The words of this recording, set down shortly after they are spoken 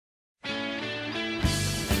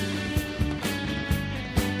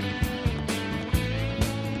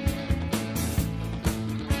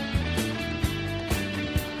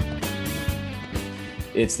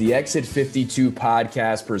It's the Exit 52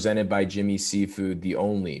 podcast presented by Jimmy Seafood, the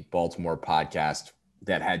only Baltimore podcast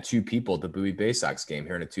that had two people at the Bowie Bay Sox game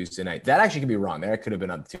here on a Tuesday night. That actually could be wrong. There could have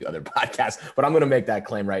been two other podcasts, but I'm going to make that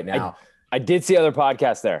claim right now. I did see other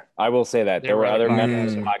podcasts there. I will say that. There were other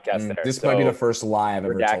members of podcasts there. This might be the first lie I've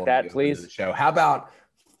ever told that, you please. The show. How about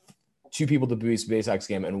two people at the Bowie Bay Sox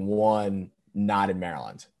game and one not in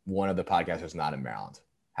Maryland? One of the podcasters not in Maryland.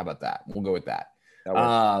 How about that? We'll go with that.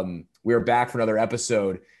 We're back for another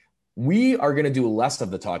episode. We are going to do less of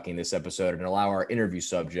the talking this episode and allow our interview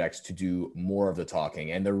subjects to do more of the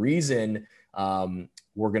talking. And the reason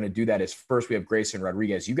we're going to do that is, first, we have Grayson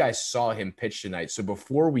Rodriguez. You guys saw him pitch tonight. So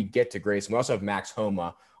before we get to Grayson, we also have Max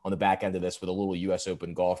Homa on the back end of this with a little U.S.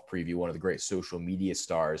 Open golf preview, one of the great social media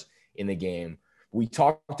stars in the game. We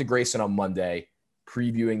talked to Grayson on Monday,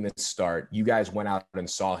 previewing the start. You guys went out and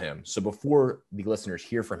saw him. So before the listeners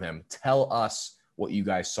hear from him, tell us what you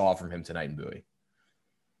guys saw from him tonight in Bowie.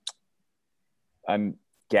 I'm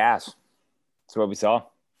gas. That's what we saw.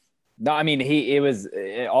 No, I mean, it was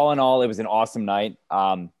all in all, it was an awesome night.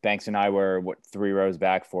 Banks and I were 4 rows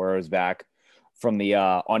back from the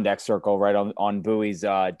on deck circle right on Bowie's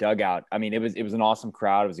dugout. I mean, it was an awesome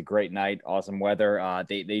crowd. It was a great night, awesome weather.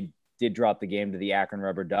 They did drop the game to the Akron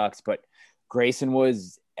Rubber Ducks, but Grayson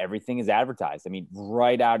was everything is advertised. I mean,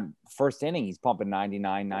 right out first inning, he's pumping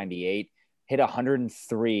 99, 98, hit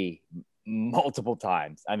 103 multiple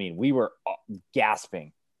times. I mean, we were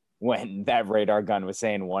gasping when that radar gun was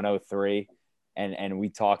saying 103. And we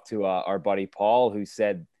talked to our buddy Paul, who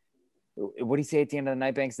said, what did he say at the end of the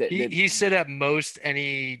night, Banks? He said at most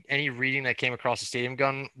any reading that came across the stadium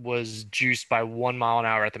gun was juiced by 1 mile an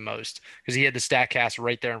hour at the most, because he had the StatCast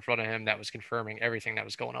right there in front of him that was confirming everything that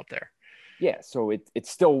was going up there. Yeah, so it's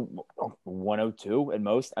still 102 at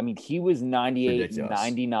most. I mean, he was 98, ridiculous.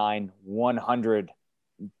 99, 100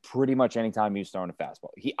 pretty much anytime he was throwing a fastball.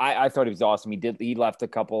 I thought he was awesome. He left a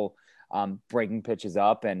couple breaking pitches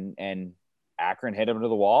up, and Akron hit him to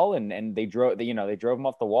the wall, and they drove him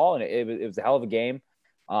off the wall, and it was a hell of a game.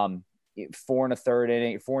 4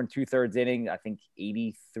 2/3 inning, I think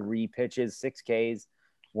 83 pitches, 6 Ks,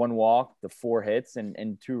 1 walk, the 4 hits,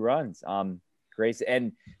 and 2 runs. Grace,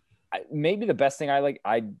 and maybe the best thing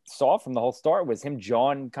I saw from the whole start was him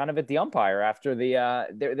jawing kind of at the umpire after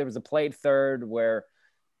there was a play at third where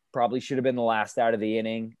probably should have been the last out of the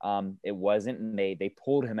inning. It wasn't, and they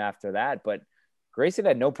pulled him after that. But Grayson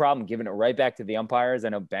had no problem giving it right back to the umpires. I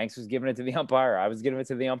know Banks was giving it to the umpire. I was giving it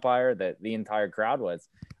to the umpire. The entire crowd was.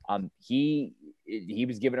 He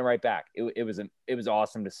was giving it right back. It was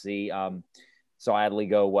awesome to see. So I had to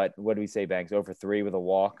go. What do we say, Banks? 0 for 3 with a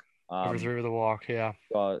walk. Over 3 with a walk, yeah.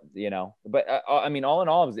 But I mean, all in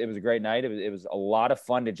all, it was a great night. It was a lot of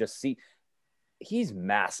fun to just see. He's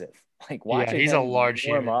massive. Like watching he's him a large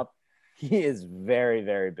warm human. up. He is very,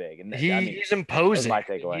 very big, and he's imposing. My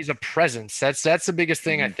takeaway. He's a presence. That's the biggest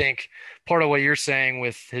thing. I think part of what you're saying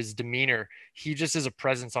with his demeanor, he just is a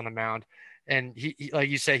presence on the mound. And he like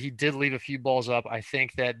you said, he did leave a few balls up. I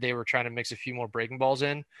think that they were trying to mix a few more breaking balls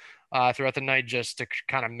in throughout the night, just to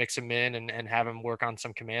kind of mix him in and have him work on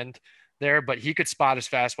some command there. But he could spot his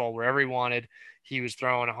fastball wherever he wanted. He was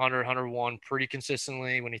throwing 100, 101 pretty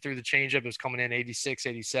consistently. When he threw the changeup, it was coming in 86,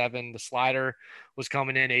 87. The slider was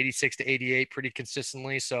coming in 86 to 88 pretty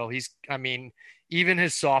consistently. So even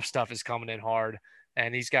his soft stuff is coming in hard,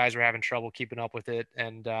 and these guys are having trouble keeping up with it.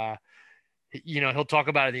 And, he'll talk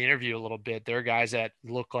about it in the interview a little bit. There are guys that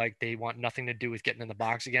look like they want nothing to do with getting in the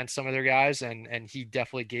box against some of their guys. And he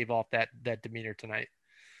definitely gave off that demeanor tonight.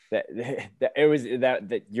 You're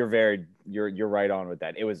right on with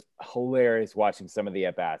that. It was hilarious watching some of the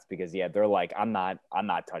at bats, because they're like, I'm not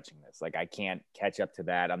touching this. Like, I can't catch up to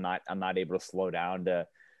that. I'm not able to slow down to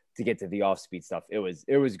get to the off speed stuff. It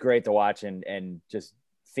was great to watch, and just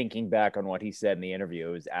thinking back on what he said in the interview,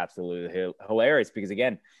 it was absolutely hilarious, because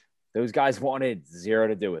again, those guys wanted zero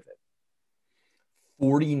to do with it.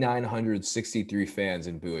 4,963 fans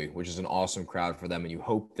in Bowie, which is an awesome crowd for them. And you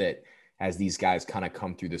hope that as these guys kind of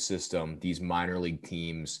come through the system, these minor league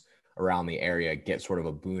teams around the area get sort of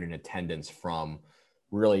a boon in attendance from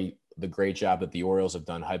really the great job that the Orioles have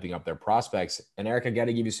done hyping up their prospects. And Eric, I got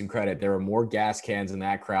to give you some credit. There were more gas cans in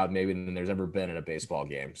that crowd maybe than there's ever been in a baseball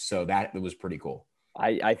game. So it was pretty cool.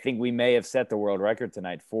 I think we may have set the world record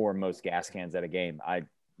tonight for most gas cans at a game.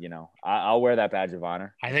 I'll wear that badge of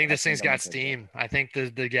honor. I think this thing's got steam. I think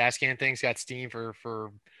the gas can thing's got steam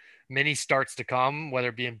for many starts to come, whether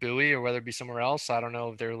it be in Bowie or whether it be somewhere else. I don't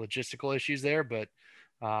know if there are logistical issues there, but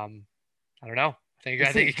I don't know.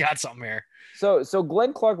 I think he got something here. So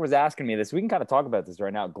Glenn Clark was asking me this. We can kind of talk about this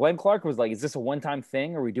right now. Glenn Clark was like, is this a one-time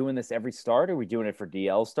thing? Are we doing this every start? Are we doing it for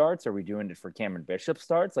DL starts? Are we doing it for Cameron Bishop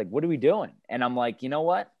starts? Like, what are we doing? And I'm like, you know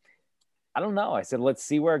what? I don't know. I said, let's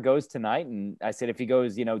see where it goes tonight. And I said, if he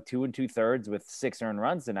goes, 2 2/3 with 6 earned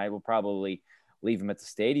runs tonight, we'll probably leave him at the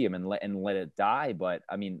stadium and let it die. But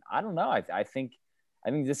I mean, I don't know. I think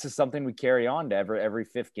this is something we carry on to every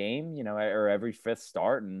fifth game, or every fifth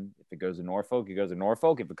start. And if it goes to Norfolk, it goes to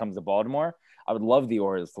Norfolk. If it comes to Baltimore, I would love the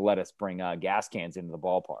Orioles to let us bring gas cans into the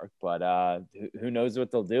ballpark. But who knows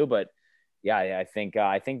what they'll do? But yeah, I think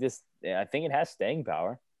it has staying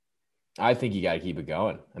power. I think you got to keep it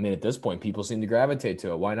going. I mean, at this point, people seem to gravitate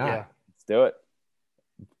to it. Why not? Yeah, let's do it.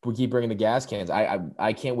 We keep bringing the gas cans.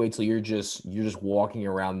 I can't wait till you're just walking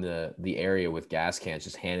around the area with gas cans,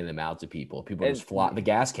 just handing them out to people. People just flock the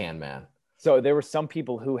gas can, man. So there were some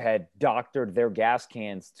people who had doctored their gas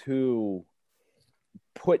cans to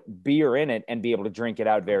put beer in it and be able to drink it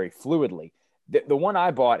out very fluidly. The one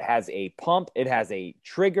I bought has a pump. It has a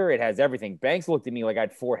trigger. It has everything. Banks looked at me like I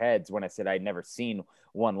had 4 heads when I said I'd never seen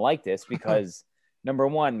one like this because number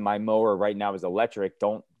one, my mower right now is electric.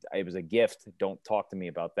 It was a gift. Don't talk to me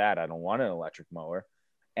about that. I don't want an electric mower.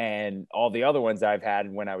 And all the other ones I've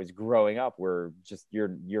had when I was growing up were just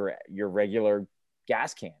your regular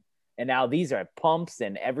gas can. And now these are pumps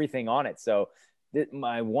and everything on it. So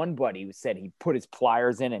my one buddy said he put his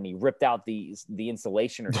pliers in and he ripped out the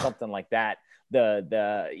insulation or something like that.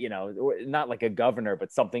 Not like a governor,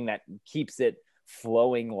 but something that keeps it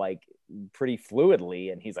flowing like pretty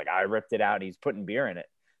fluidly. And he's like, I ripped it out. And he's putting beer in it.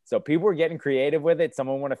 So people were getting creative with it.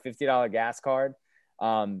 Someone won a $50 gas card.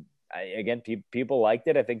 People liked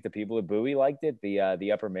it. I think the people at Bowie liked it,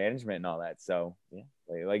 the upper management and all that. So yeah,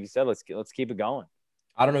 like you said, let's keep it going.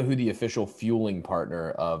 I don't know who the official fueling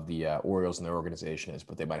partner of the Orioles in their organization is,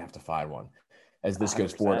 but they might have to find one as this 100%.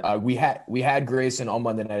 Goes forward. We had Grayson on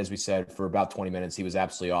Monday night, as we said, for about 20 minutes. He was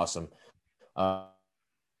absolutely awesome.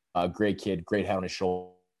 A great kid, great head on his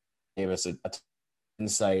shoulder. Gave us a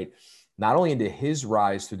insight not only into his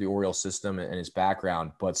rise through the Orioles system and his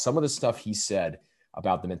background, but some of the stuff he said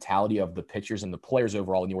about the mentality of the pitchers and the players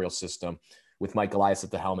overall in the Orioles system, with Mike Elias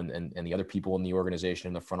at the helm and the other people in the organization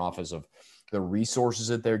in the front office, of the resources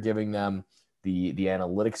that they're giving them, the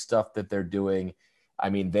analytic stuff that they're doing. I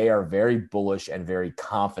mean, they are very bullish and very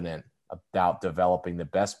confident about developing the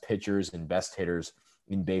best pitchers and best hitters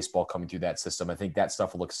in baseball coming through that system. I think that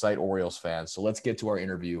stuff will excite Orioles fans. So let's get to our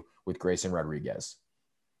interview with Grayson Rodriguez.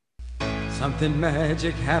 Something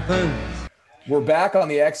magic happens. We're back on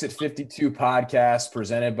the Exit 52 podcast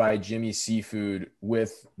presented by Jimmy Seafood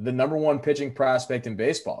with the number one pitching prospect in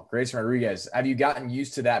baseball, Grayson Rodriguez. Have you gotten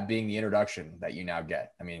used to that being the introduction that you now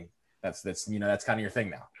get? I mean, that's kind of your thing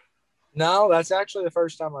now. No, that's actually the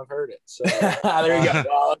first time I've heard it. So there you go.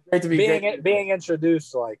 Well, great to be being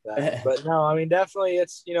introduced like that. But no, I mean, definitely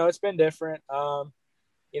it's been different.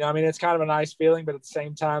 It's kind of a nice feeling, but at the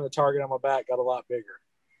same time, the target on my back got a lot bigger.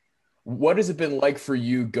 What has it been like for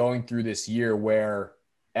you going through this year where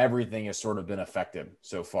everything has sort of been effective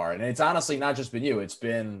so far? And it's honestly not just been you. It's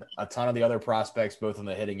been a ton of the other prospects, both on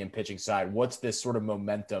the hitting and pitching side. What's this sort of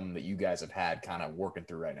momentum that you guys have had kind of working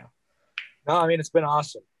through right now? No, I mean, it's been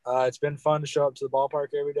awesome. It's been fun to show up to the ballpark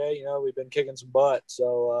every day. We've been kicking some butt.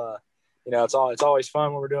 So, it's always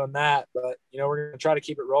fun when we're doing that. But, we're going to try to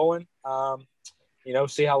keep it rolling,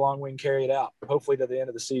 see how long we can carry it out, hopefully to the end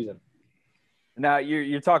of the season. Now,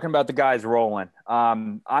 you're talking about the guys rolling.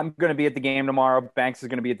 I'm going to be at the game tomorrow. Banks is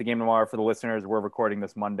going to be at the game tomorrow. For the listeners, we're recording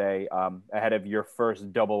this Monday ahead of your first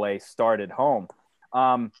AA start at home.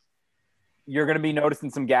 You're going to be noticing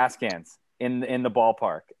some gas cans in the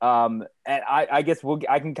ballpark. And I guess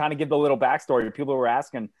I can kind of give the little backstory. People were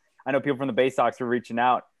asking, I know people from the Bay Sox were reaching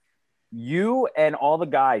out. You and all the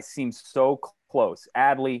guys seem so close.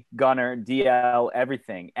 Adley, Gunnar, DL,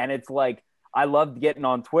 everything. And it's like, I loved getting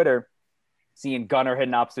on Twitter, seeing Gunnar hit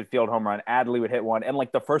an opposite field home run. Adley would hit one. And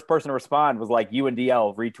like the first person to respond was like you and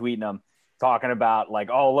DL retweeting them, talking about like,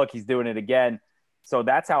 oh, look, he's doing it again. So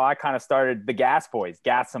that's how I kind of started the Gas Boys,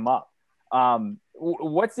 gas them up.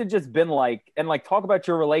 What's it just been like? And like, talk about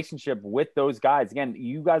your relationship with those guys. Again,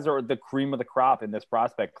 you guys are the cream of the crop in this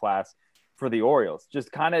prospect class for the Orioles.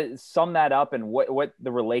 Just kind of sum that up and what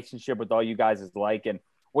the relationship with all you guys is like, and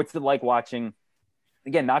what's it like watching,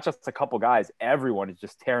 again, not just a couple guys, everyone is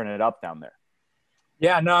just tearing it up down there.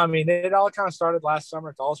 Yeah, no, I mean, it all kind of started last summer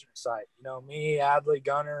at the alternate site. Me, Adley,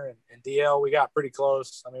 Gunnar, and DL, we got pretty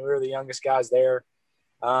close. I mean, we were the youngest guys there.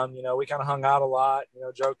 We kind of hung out a lot,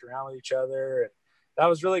 joked around with each other. And that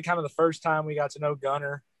was really kind of the first time we got to know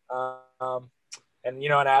Gunnar. And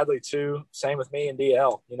Adley too, same with me and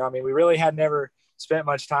DL. We really had never spent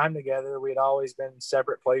much time together. We had always been in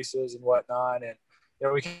separate places and whatnot. And, you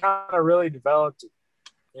know, we kind of really developed,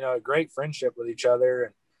 you know, a great friendship with each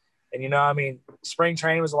other. And, you know, I mean, spring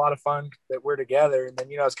training was a lot of fun that we're together. And then,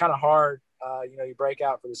 you know, it's kind of hard, you know, you break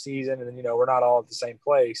out for the season and then, you know, we're not all at the same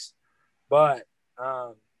place. But,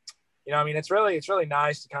 you know, I mean, it's really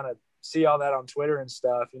nice to kind of see all that on Twitter and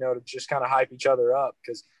stuff, you know, to just kind of hype each other up.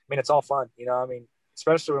 Cause I mean, it's all fun, you know, I mean,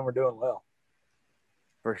 especially when we're doing well.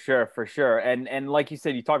 For sure. And like you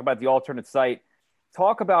said, you talk about the alternate site.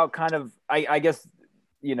 Talk about kind of, I guess,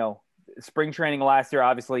 you know, spring training last year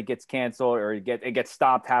obviously gets canceled or it gets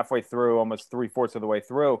stopped halfway through, almost 3/4 of the way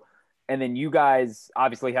through. And then you guys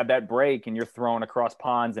obviously have that break and you're throwing across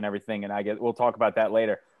ponds and everything. And we'll talk about that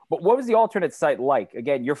later. But what was the alternate site like?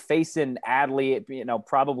 Again, you're facing Adley, you know,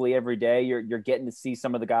 probably every day. You're getting to see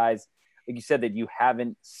some of the guys, like you said, that you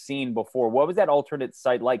haven't seen before. What was that alternate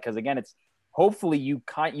site like? Because again, it's hopefully you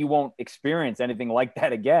won't experience anything like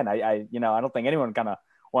that again. I don't think anyone kind of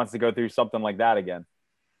wants to go through something like that again.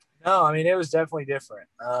 No, I mean, it was definitely different.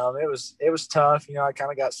 It was tough. You know, I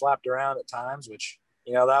kind of got slapped around at times, which,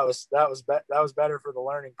 you know, that was better for the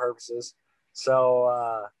learning purposes.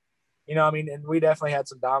 So, you know, I mean, and we definitely had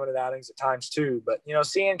some dominant outings at times too, but, you know,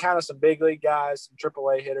 seeing kind of some big league guys, some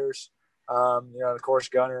AAA hitters, you know, and of course,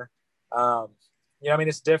 Gunner, you know, I mean,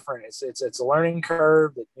 it's different. It's a learning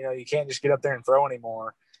curve that, you know, you can't just get up there and throw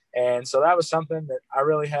anymore. And so that was something that I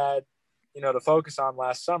really had, you know, to focus on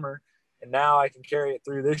last summer. And now I can carry it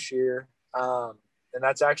through this year. And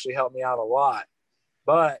that's actually helped me out a lot.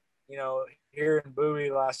 But, you know, here in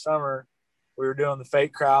Bowie last summer, we were doing the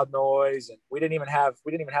fake crowd noise and we didn't even have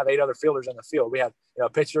 8 other fielders in the field. We had, you know,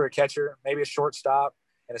 a pitcher, a catcher, maybe a shortstop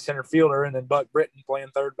and a center fielder, and then Buck Britton playing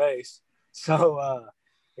third base. So,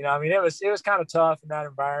 you know, I mean, it was kind of tough in that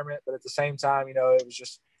environment, but at the same time, you know,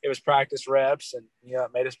 it was practice reps and, you know,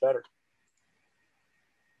 it made us better.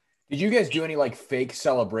 Did you guys do any like fake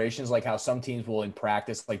celebrations, like how some teams will in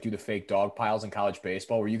practice, like do the fake dog piles in college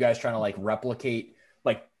baseball? Were you guys trying to like replicate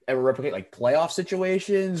playoff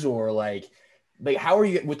situations or like how are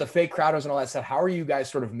you with the fake crowders and all that stuff? How are you guys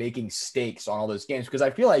sort of making stakes on all those games? Because I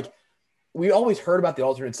feel like we always heard about the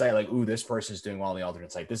alternate site, like, ooh, this person's doing well on the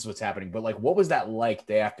alternate site. This is what's happening. But like, what was that like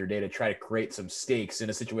day after day to try to create some stakes in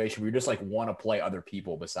a situation where you just like want to play other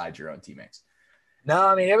people besides your own teammates? No,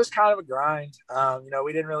 I mean, it was kind of a grind. You know,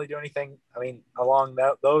 we didn't really do anything, I mean, along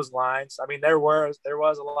those lines. I mean, there was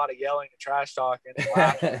a lot of yelling and trash talking and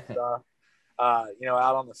laughing and stuff, you know,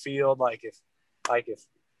 out on the field. Like if,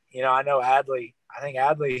 you know, I think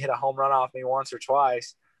Adley hit a home run off me once or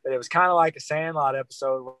twice, but it was kind of like a Sandlot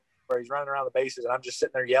episode where he's running around the bases and I'm just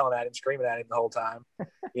sitting there yelling at him, screaming at him the whole time,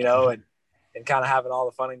 you know, and kind of having all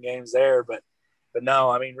the fun and games there. But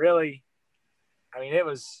no, I mean, really, I mean, it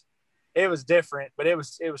was different, but it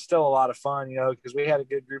was still a lot of fun, you know, because we had a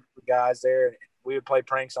good group of guys there and we would play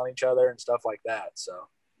pranks on each other and stuff like that. So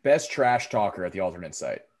best trash talker at the alternate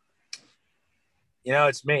site. You know,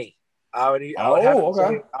 it's me. I would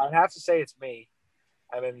have to say it's me.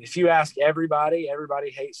 I mean, if you ask everybody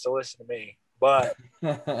hates to listen to me, but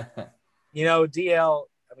you know,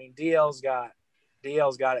 DL's got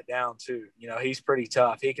it down too. You know, he's pretty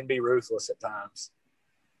tough. He can be ruthless at times.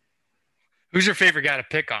 Who's your favorite guy to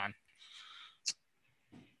pick on?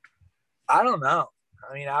 I don't know.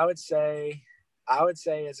 I mean, I would say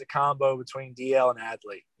it's a combo between DL and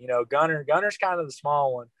Adley. You know, Gunner's kind of the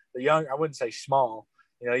small one. The young, I wouldn't say small.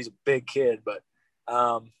 You know, he's a big kid, but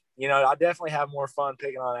you know, I definitely have more fun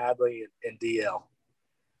picking on Adley and DL.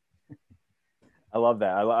 I love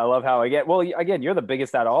that. I love how again, you're the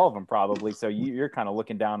biggest out of all of them probably, so you're kind of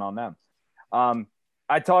looking down on them.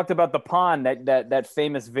 I talked about the pond, that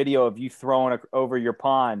famous video of you throwing over your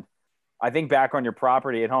pond. I think back on your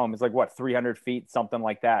property at home, it's like what, 300 feet, something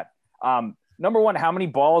like that. Number one, how many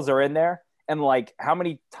balls are in there? And like, how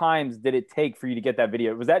many times did it take for you to get that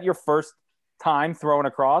video? Was that your first time throwing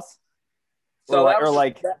across? So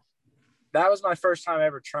that was my first time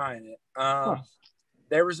ever trying it.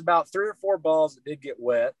 There was about 3 or 4 balls that did get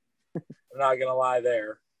wet. I'm not going to lie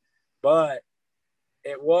there, but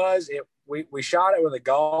we shot it with a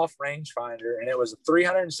golf rangefinder and it was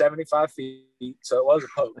 375 feet. So it was a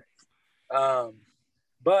poke.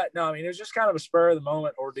 But no, I mean, it was just kind of a spur of the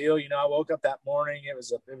moment ordeal. You know, I woke up that morning, it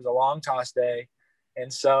was a long toss day.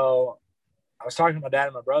 And so I was talking to my dad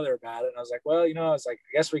and my brother about it. And I was like, well, you know, I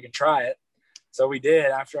guess we can try it. So we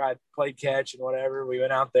did. After I played catch and whatever, we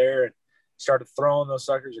went out there and started throwing those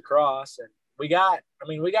suckers across. And we got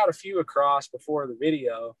a few across before the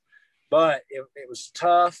video, but it was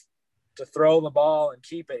tough to throw the ball and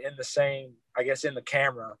keep it in the same, I guess, in the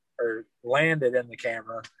camera or land it in the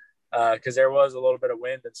camera. because there was a little bit of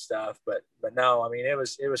wind and stuff. But no, I mean, it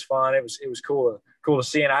was fun. It was cool to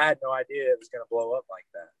see, and I had no idea it was going to blow up like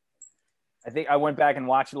that. I think I went back and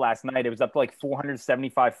watched it last night. It was up to like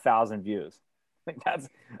 475,000 views. I think that's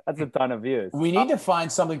a ton of views. We need to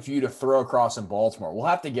find something for you to throw across in Baltimore. We'll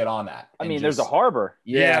have to get on that. I mean, there's a harbor.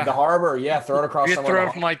 Yeah, the harbor. Yeah, throw it across. You throw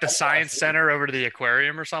it from like the science center over to the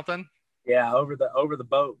aquarium or something. Yeah, over the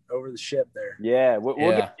boat, over the ship there. Yeah,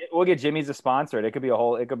 we'll get Jimmy's to sponsor it. It could be a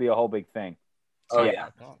whole big thing. So, yeah.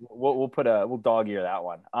 We'll dog ear that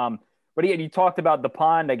one. But again, you talked about the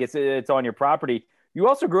pond. I guess it's on your property. You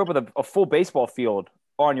also grew up with a full baseball field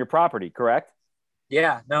on your property, correct?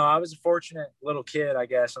 Yeah, no, I was a fortunate little kid, I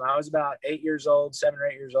guess. When I was about 7 or 8 years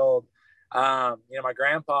old, my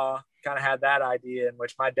grandpa kind of had that idea, in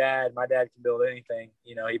which my dad can build anything,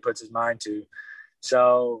 he puts his mind to.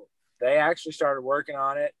 So they actually started working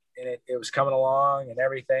on it, and it was coming along and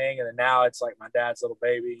everything. And then now it's like my dad's little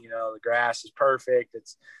baby. The grass is perfect.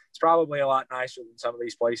 It's probably a lot nicer than some of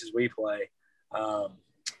these places we play.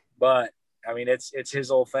 But I mean, it's his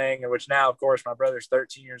little thing, in which now, of course, my brother's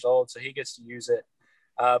 13 years old, so he gets to use it.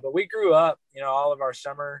 But we grew up, all of our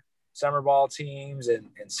summer ball teams and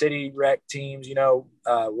city rec teams, we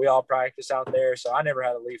all practice out there. So I never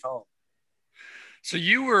had to leave home. So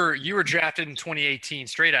you were drafted in 2018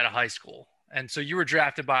 straight out of high school. And so you were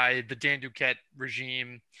drafted by the Dan Duquette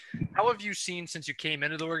regime. How have you seen since you came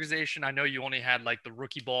into the organization? I know you only had like the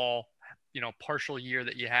rookie ball, partial year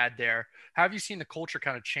that you had there. How have you seen the culture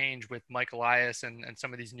kind of change with Mike Elias and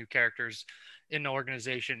some of these new characters in the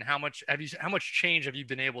organization? How much change have you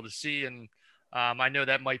been able to see? And I know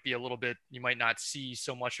that might be a little bit, you might not see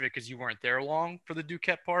so much of it because you weren't there long for the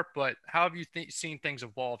Duquette part, but how have you seen things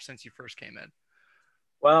evolve since you first came in?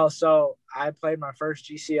 Well, so I played my first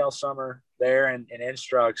GCL summer there in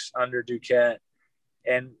Instructs under Duquette.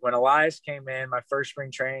 And when Elias came in, my first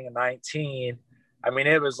spring training in 19,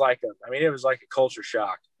 it was like a culture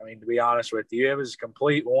shock. To be honest with you, it was a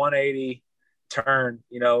complete 180 turn.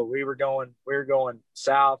 We were going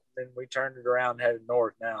south, and then we turned it around and headed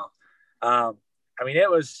north now.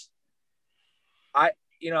 It was, like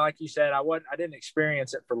you said, I didn't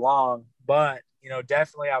experience it for long, but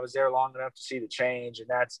definitely I was there long enough to see the change.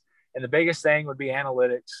 And the biggest thing would be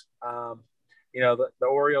analytics. The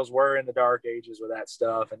Orioles were in the dark ages with that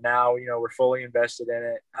stuff. And now, we're fully invested in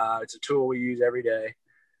it. It's a tool we use every day.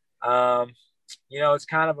 It's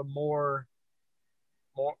kind of a more,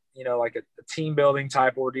 like a team building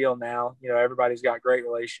type ordeal now. Everybody's got great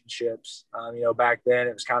relationships. Back then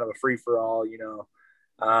it was kind of a free for all,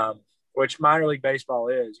 which minor league baseball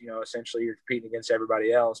is, essentially you're competing against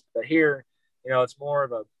everybody else. But here, it's more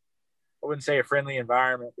of I wouldn't say a friendly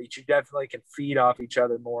environment, but you definitely can feed off each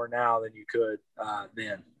other more now than you could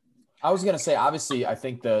then. I was going to say, obviously, I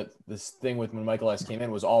think this thing with when Michael S. came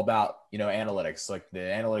in was all about, analytics, like the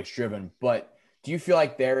analytics driven. But do you feel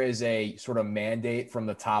like there is a sort of mandate from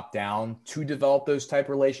the top down to develop those type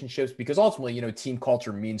of relationships? Because ultimately, team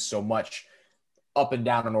culture means so much up and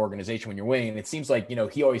down an organization when you're winning. And it seems like,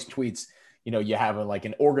 he always tweets, you have like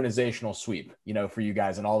an organizational sweep, for you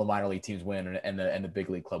guys, and all the minor league teams win and the big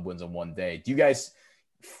league club wins in one day. Do you guys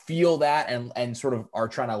feel that and sort of are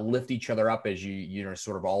trying to lift each other up as you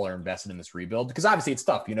sort of all are invested in this rebuild? Because obviously it's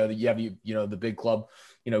tough, that you have, the big club,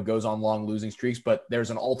 goes on long losing streaks, but there's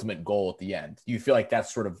an ultimate goal at the end. Do you feel like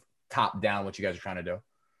that's sort of top down what you guys are trying to do?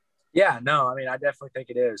 Yeah, no, I definitely think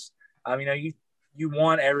it is. You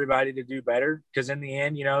want everybody to do better, because in the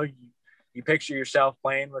end, you picture yourself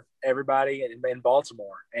playing with everybody in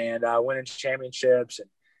Baltimore and winning championships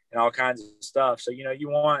and all kinds of stuff. So, you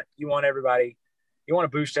want everybody, you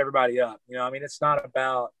want to boost everybody up. It's not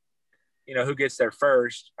about, who gets there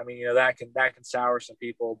first. That can sour some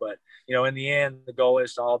people, but, in the end, the goal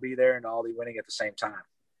is to all be there and to all be winning at the same time.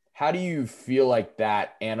 How do you feel like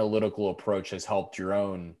that analytical approach has helped your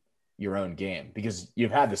own game? Because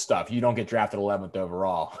you've had this stuff. You don't get drafted 11th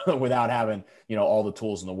overall without having, all the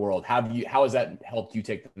tools in the world. How has that helped you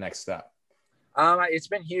take the next step? It's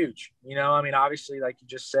been huge. Obviously, like you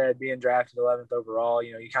just said, being drafted 11th overall,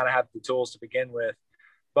 you kind of have the tools to begin with,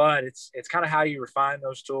 but it's kind of how you refine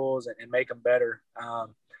those tools and make them better.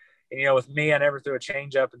 With me, I never threw a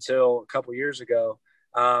changeup until a couple years ago.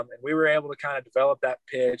 And we were able to kind of develop that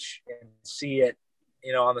pitch and see it,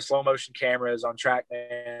 on the slow motion cameras on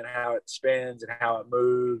TrackMan, how it spins and how it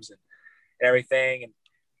moves and everything. And,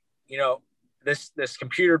 this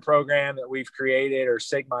computer program that we've created, or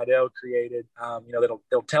Sigma Dell created,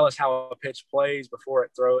 they'll tell us how a pitch plays before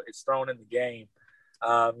it's thrown in the game.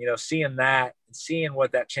 Seeing that and seeing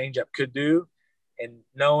what that changeup could do, and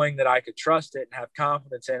knowing that I could trust it and have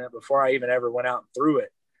confidence in it before I even ever went out and threw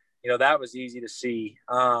it, that was easy to see.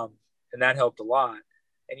 and that helped a lot.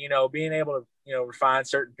 And, being able to, refine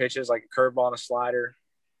certain pitches like a curveball and a slider,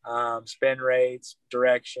 spin rates,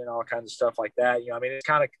 direction, all kinds of stuff like that. It's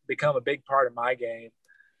kind of become a big part of my game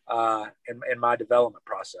in my development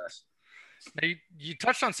process. Now you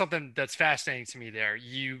touched on something that's fascinating to me there.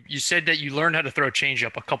 You said that you learned how to throw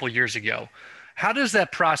changeup a couple of years ago. How does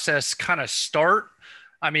that process kind of start?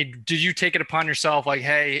 I mean, did you take it upon yourself like,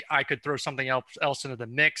 hey, I could throw something else into the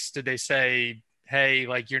mix? Did they say, hey,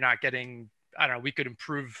 like you're not getting, I don't know, we could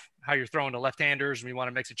improve how you're throwing to left-handers and we want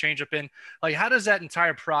to mix a changeup in? Like, how does that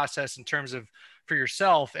entire process in terms of for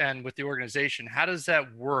yourself and with the organization, how does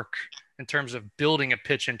that work in terms of building a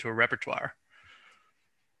pitch into a repertoire?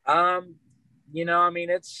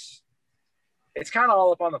 It's kind of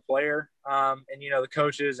all up on the player. And, the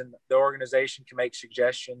coaches and the organization can make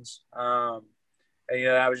suggestions. And,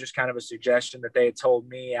 that was just kind of a suggestion that they had told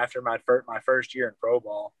me after my first year in pro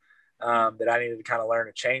ball, that I needed to kind of learn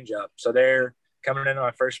a change up. So they're coming into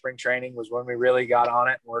my first spring training was when we really got on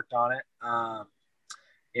it and worked on it.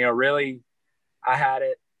 Really I had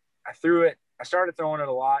it, I threw it, I started throwing it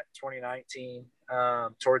a lot in 2019,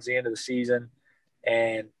 towards the end of the season.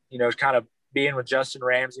 And, it's kind of being with Justin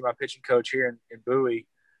Ramsey, my pitching coach here in Bowie.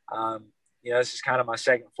 This is kind of my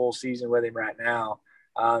second full season with him right now.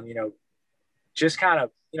 Just kind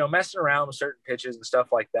of, messing around with certain pitches and stuff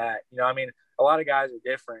like that. A lot of guys are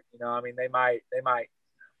different. They might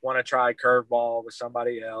want to try a curveball with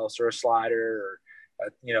somebody else or a slider or,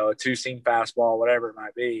 a two-seam fastball, whatever it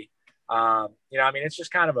might be. It's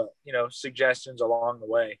just kind of suggestions along the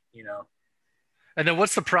way, And then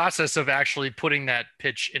what's the process of actually putting that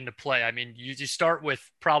pitch into play? I mean, you start with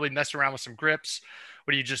probably messing around with some grips,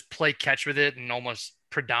 or do you just play catch with it and almost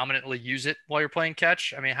predominantly use it while you're playing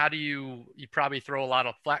catch? I mean, how do you probably throw a lot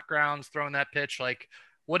of flat grounds throwing that pitch? Like,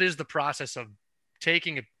 what is the process of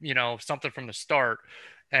taking, something from the start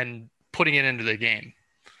and putting it into the game?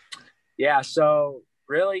 Yeah. So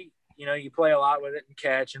really, you play a lot with it in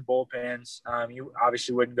catch and bullpens. You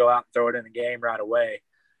obviously wouldn't go out and throw it in the game right away.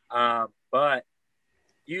 But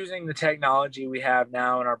using the technology we have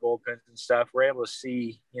now in our bullpens and stuff, we're able to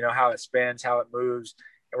see, how it spins, how it moves,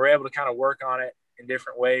 and we're able to kind of work on it in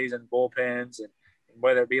different ways in bullpens and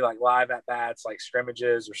whether it be like live at bats, like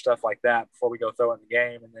scrimmages or stuff like that before we go throw it in the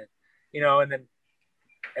game. And then,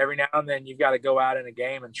 every now and then you've got to go out in a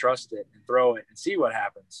game and trust it and throw it and see what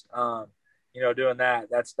happens. Doing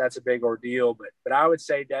that's a big ordeal, but I would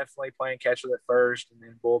say definitely playing catch with it first and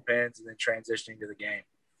then bullpens and then transitioning to the game.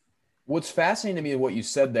 What's fascinating to me, what you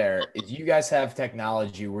said there, is you guys have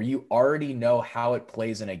technology where you already know how it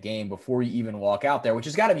plays in a game before you even walk out there, which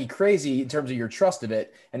has got to be crazy in terms of your trust of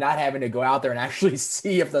it and not having to go out there and actually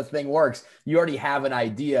see if the thing works. You already have an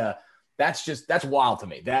idea. That's wild to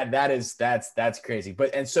me. That's crazy.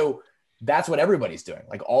 And so that's what everybody's doing.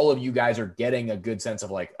 Like all of you guys are getting a good sense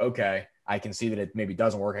of like, okay, I can see that it maybe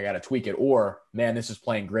doesn't work. I got to tweak it. Or man, this is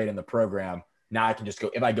playing great in the program. Now I can just go,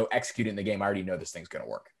 if I go execute it in the game, I already know this thing's going to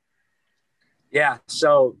work. Yeah.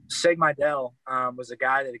 So Sig Meidel was a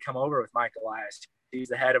guy that had come over with Mike Elias. He's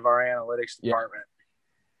the head of our analytics department.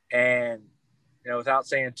 Yeah. And, without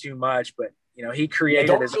saying too much, but, he created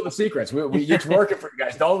don't reveal the secrets. It's working for you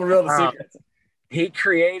guys. Don't reveal the secrets. He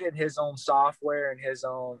created his own software and his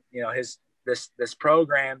own, this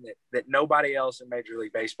program that nobody else in Major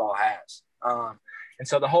League Baseball has. And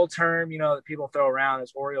so the whole term, that people throw around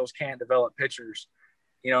is Orioles can't develop pitchers.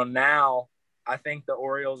 Now I think the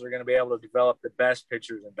Orioles are going to be able to develop the best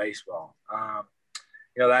pitchers in baseball.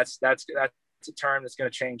 That's a term that's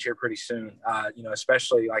going to change here pretty soon.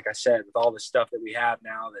 Especially like I said, with all the stuff that we have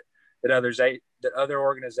now that other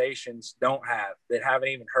organizations don't have, that haven't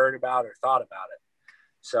even heard about or thought about it.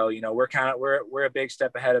 So, we're a big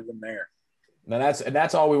step ahead of them there. Now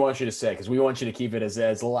that's all we want you to say, because we want you to keep it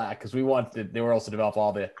as lack, because we want the Orioles to develop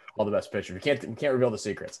all the best pitchers. We can't reveal the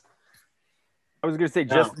secrets. I was going to say,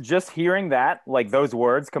 just hearing that, like those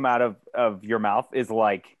words come out of your mouth is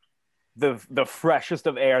like the freshest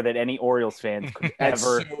of air that any Orioles fans could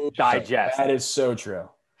ever digest. That is so true.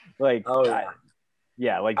 Like,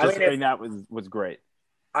 hearing that was great.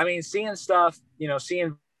 I mean, seeing stuff,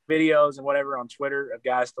 seeing videos and whatever on Twitter of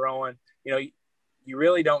guys throwing, you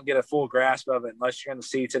really don't get a full grasp of it unless you're in the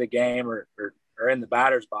seats of the game or in the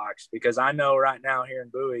batter's box. Because I know right now here in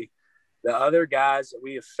Bowie, the other guys that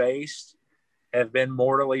we have faced have been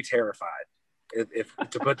mortally terrified, if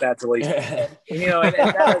to put that to least. And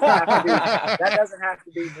that doesn't have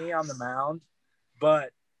to be me on the mound,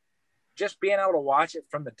 but just being able to watch it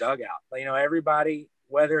from the dugout. Everybody,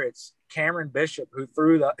 whether it's Cameron Bishop who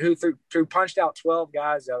punched out 12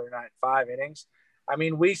 guys the other night in 5 innings. I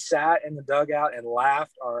mean, we sat in the dugout and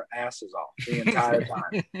laughed our asses off the entire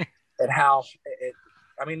time. and how it.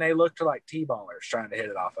 I mean, they looked like T-ballers trying to hit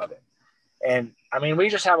it off of it, and I mean, we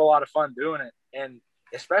just have a lot of fun doing it, and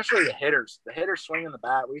especially the hitters. The hitters swinging the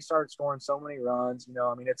bat. We started scoring so many runs. You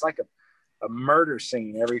know, I mean, it's like a murder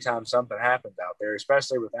scene every time something happens out there,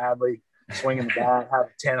 especially with Adley swinging the bat,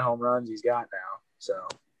 having 10 home runs he's got now. So,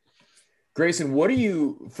 Grayson, what do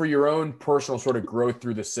you, for your own personal sort of growth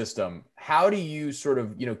through the system, how do you sort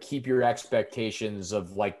of, keep your expectations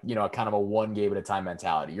of like, kind of a one game at a time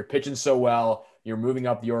mentality? You're pitching so well, you're moving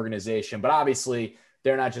up the organization, but obviously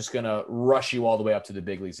they're not just going to rush you all the way up to the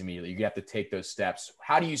big leagues immediately. You have to take those steps.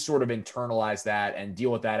 How do you sort of internalize that and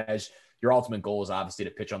deal with that as your ultimate goal is obviously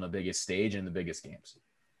to pitch on the biggest stage and the biggest games?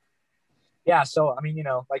 Yeah. So, I mean,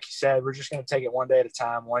 like you said, we're just going to take it one day at a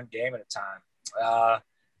time, one game at a time.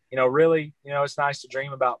 Really, it's nice to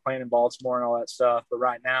dream about playing in Baltimore and all that stuff. But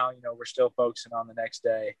right now, we're still focusing on the next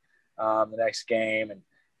day, the next game. And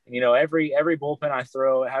every bullpen I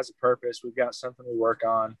throw, it has a purpose. We've got something we work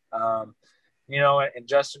on. And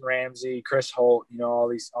Justin Ramsey, Chris Holt, all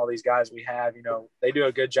these guys we have, they do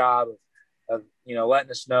a good job of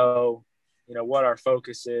letting us know, what our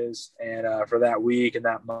focus is and for that week and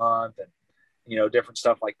that month and, different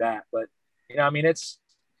stuff like that. But, it's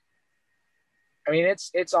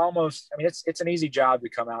an easy job to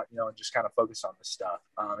come out, and just kind of focus on this stuff,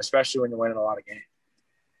 especially when you're winning a lot of games.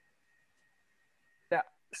 Yeah.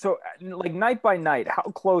 So like night by night, how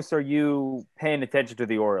close are you paying attention to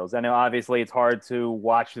the Orioles? I know obviously it's hard to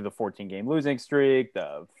watch through the 14-game losing streak,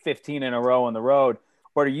 the 15 in a row on the road,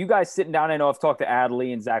 but are you guys sitting down? I know I've talked to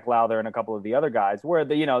Adley and Zach Lowther and a couple of the other guys where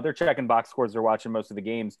they're checking box scores, they're watching most of the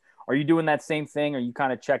games. Are you doing that same thing? Are you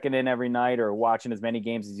kind of checking in every night or watching as many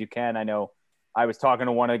games as you can? I know I was talking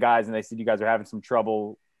to one of the guys and they said you guys are having some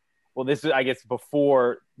trouble. Well, this is, I guess,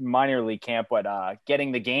 before minor league camp, but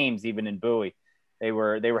getting the games even in Bowie, they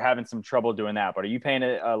were having some trouble doing that. But are you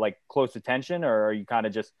paying like close attention, or are you kind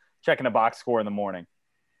of just checking a box score in the morning?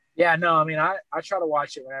 Yeah, no, I mean, I try to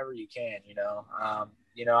watch it whenever you can,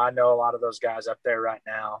 I know a lot of those guys up there right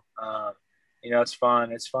now. It's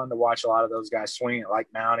fun. It's fun to watch a lot of those guys swing it like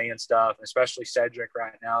Mountie and stuff, especially Cedric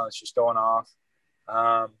right now. It's just going off.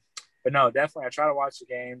 But no, definitely I try to watch the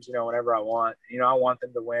games, whenever I want. I want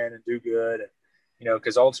them to win and do good, and,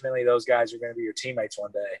 because ultimately those guys are going to be your teammates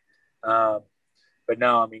one day. But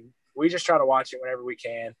no, I mean, we just try to watch it whenever we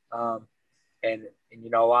can. And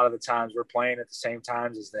a lot of the times we're playing at the same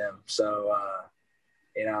times as them. So,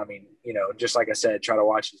 just like I said, try to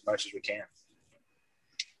watch as much as we can.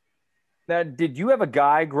 Now, did you have a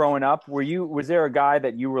guy growing up? Was there a guy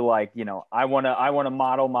that you were like, I want to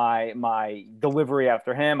model my delivery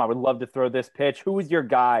after him. I would love to throw this pitch. Who was your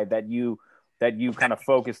guy that you kind of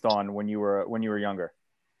focused on when you were younger?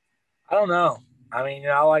 I don't know. I mean,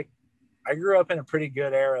 I grew up in a pretty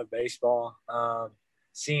good era of baseball.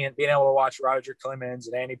 Being able to watch Roger Clemens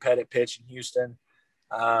and Andy Pettit pitch in Houston,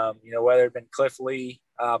 whether it been Cliff Lee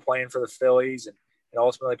playing for the Phillies and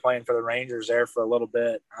ultimately playing for the Rangers there for a little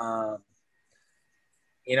bit.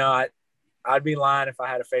 I'd be lying if I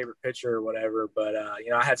had a favorite pitcher or whatever, but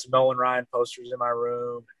I had some Nolan Ryan posters in my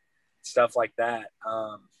room, stuff like that.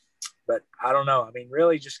 But I don't know. I mean,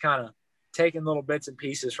 really just kind of taking little bits and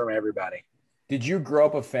pieces from everybody. Did you grow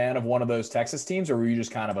up a fan of one of those Texas teams, or were you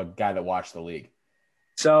just kind of a guy that watched the league?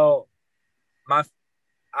 So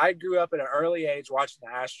I grew up at an early age watching the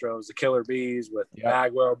Astros, the Killer Bees with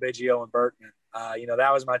Bagwell, Biggio, and Berkman.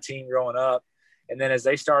 That was my team growing up. And then as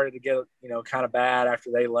they started to get, kind of bad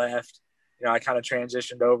after they left, I kind of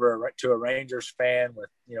transitioned over to a Rangers fan with,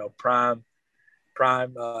 prime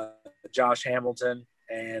Josh Hamilton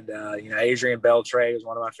and, Adrian Beltre was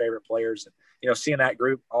one of my favorite players. And, seeing that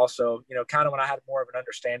group also, kind of when I had more of an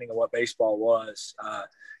understanding of what baseball was,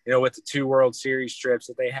 with the 2 World Series trips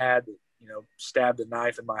that they had, stabbed a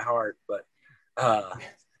knife in my heart. But,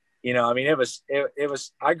 it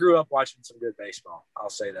was, I grew up watching some good baseball. I'll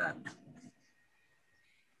say that.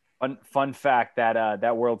 Fun fact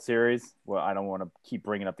that World Series, well, I don't want to keep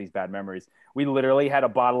bringing up these bad memories. We literally had a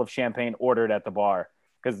bottle of champagne ordered at the bar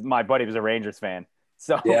because my buddy was a Rangers fan.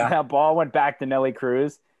 So that ball went back to Nelly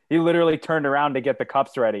Cruz. He literally turned around to get the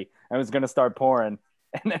cups ready and was going to start pouring.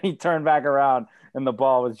 And then he turned back around and the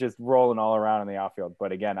ball was just rolling all around in the outfield.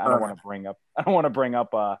 But again, I don't want to bring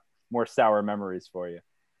up more sour memories for you.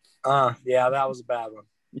 Yeah, that was a bad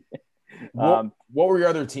one. What were your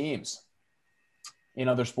other teams in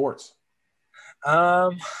other sports?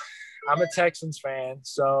 I'm a Texans fan,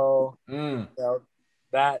 so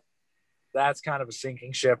that's kind of a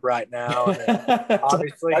sinking ship right now.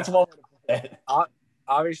 Obviously, that's one.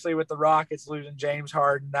 Obviously, with the Rockets losing James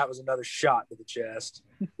Harden, that was another shot to the chest.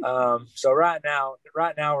 So right now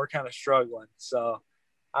we're kind of struggling. So,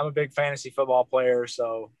 I'm a big fantasy football player.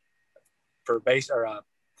 So for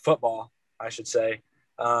football, I should say,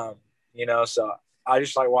 so I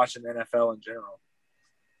just like watching the NFL in general.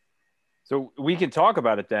 So we can talk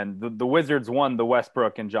about it then. The Wizards won the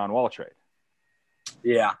Westbrook and John Wall trade.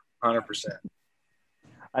 Yeah, 100%.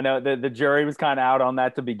 I know the jury was kind of out on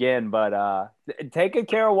that to begin, but take good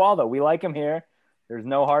care of Wall, though. We like him here. There's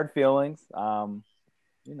no hard feelings. I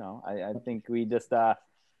think we just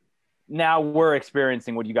now we're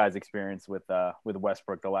experiencing what you guys experienced with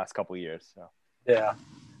Westbrook the last couple of years. So yeah.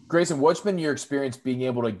 Grayson, what's been your experience being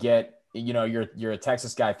able to get, you're a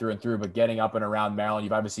Texas guy through and through, but getting up and around Maryland,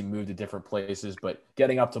 you've obviously moved to different places, but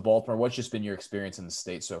getting up to Baltimore, what's just been your experience in the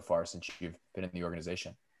state so far since you've been in the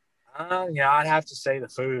organization? I'd have to say the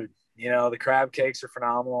food. The crab cakes are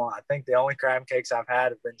phenomenal. I think the only crab cakes I've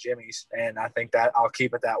had have been Jimmy's, and I think that I'll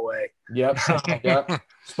keep it that way. Yep. Yep.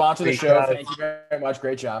 Sponsor the show. Thank you very much.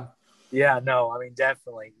 Great job. Yeah, no, I mean,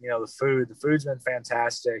 definitely, the food's been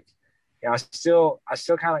fantastic. I still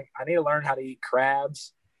kind of, I need to learn how to eat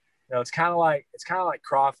crabs. It's kind of like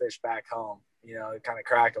crawfish back home, kind of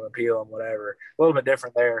crack them and peel them, whatever. A little bit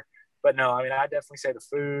different there, but no, I mean, I definitely say the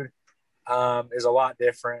food is a lot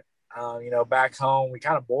different. Back home, we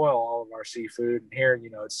kind of boil all of our seafood, and here,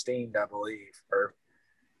 it's steamed, I believe, or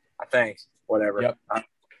I think, whatever. Yep.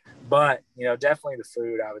 But, definitely the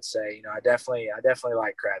food, I would say. I definitely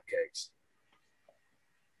like crab cakes.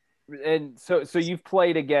 And so you've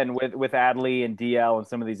played again with Adley and DL and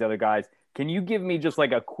some of these other guys. Can you give me just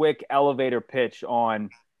like a quick elevator pitch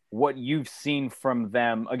on what you've seen from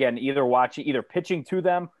them? Again, either pitching to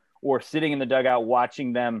them or sitting in the dugout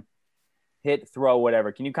watching them hit, throw,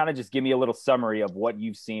 whatever. Can you kind of just give me a little summary of what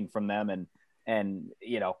you've seen from them and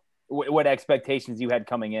what expectations you had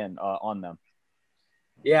coming in on them?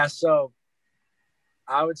 Yeah, so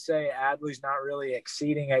I would say Adley's not really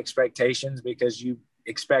exceeding expectations because you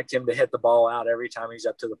expect him to hit the ball out every time he's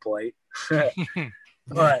up to the plate.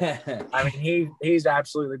 But I mean, he's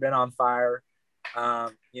absolutely been on fire.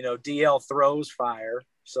 DL throws fire,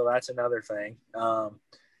 so that's another thing.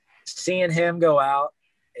 Seeing him go out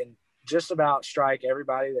and just about strike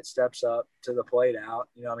everybody that steps up to the plate out,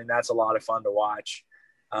 that's a lot of fun to watch.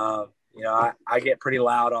 I get pretty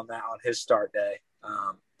loud on his start day.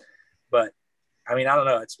 But I mean, I don't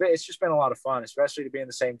know. It's just been a lot of fun, especially to be in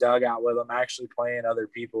the same dugout with them, actually playing other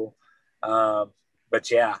people. But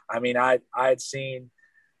yeah, I mean, I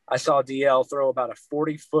saw DL throw about a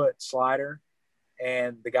 40-foot slider,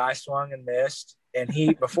 and the guy swung and missed. And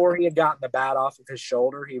before he had gotten the bat off of his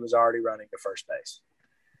shoulder, he was already running to first base.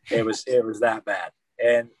 It was that bad.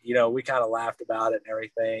 And, we kind of laughed about it and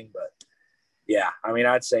everything, but yeah, I mean,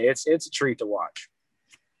 I'd say it's a treat to watch.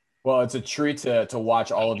 Well, it's a treat to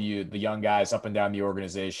watch all of you, the young guys up and down the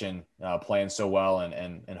organization, playing so well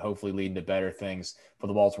and hopefully leading to better things for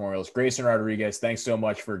the Baltimore Orioles. Grayson Rodriguez, thanks so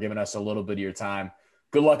much for giving us a little bit of your time.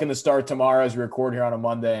 Good luck in the start tomorrow as we record here on a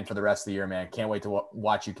Monday and for the rest of the year, man. Can't wait to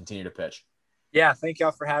watch you continue to pitch. Yeah, thank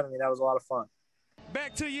y'all for having me. That was a lot of fun.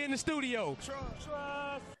 Back to you in the studio.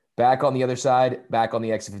 Back on the other side, back on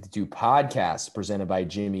the Exit 52 podcast presented by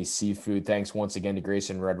Jimmy's Seafood. Thanks once again to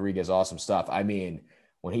Grayson Rodriguez. Awesome stuff. I mean,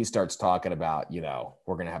 when he starts talking about,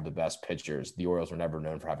 we're going to have the best pitchers, the Orioles were never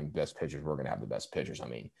known for having best pitchers. We're going to have the best pitchers. I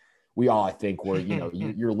mean, we all, I think we're,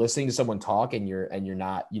 you're listening to someone talk and you're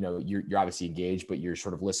not, you're obviously engaged, but you're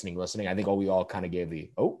sort of listening. I think we all kind of gave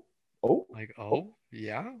the,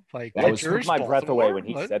 yeah. Like that took my breath away when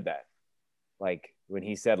he said that. Like when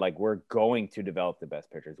he said, like, we're going to develop the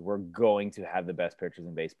best pitchers. We're going to have the best pitchers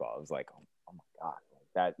in baseball. I was like, oh my God,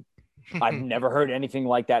 that I've never heard anything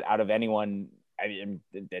like that out of anyone. I mean,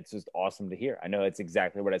 it's just awesome to hear. I know it's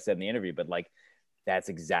exactly what I said in the interview, but like, that's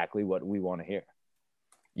exactly what we want to hear.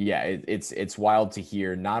 Yeah, it's wild to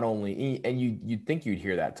hear. Not only, and you'd think you'd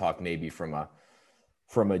hear that talk maybe from a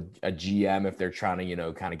GM if they're trying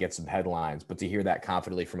to kind of get some headlines, but to hear that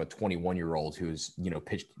confidently from a 21-year-old who's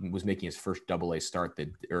was making his first AA start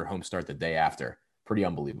or home start the day after, pretty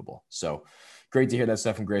unbelievable. So great to hear that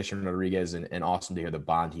stuff from Grayson Rodriguez, and awesome to hear the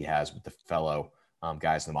bond he has with the fellow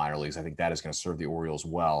guys in the minor leagues. I think that is going to serve the Orioles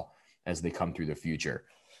well as they come through the future.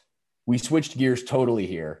 We switched gears totally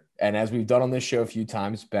here. And as we've done on this show a few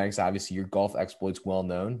times, Banks, obviously your golf exploits well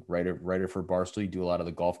known, writer for Barstool. You do a lot of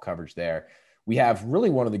the golf coverage there. We have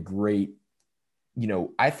really one of the great,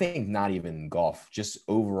 I think not even golf, just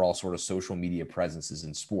overall sort of social media presences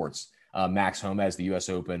in sports. Max Homa has the U.S.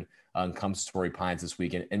 Open, comes to Torrey Pines this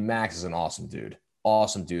weekend. And Max is an awesome dude.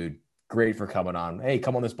 Awesome dude. Great for coming on. Hey,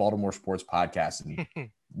 come on this Baltimore sports podcast. And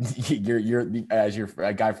you're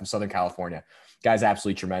a guy from Southern California. Guy's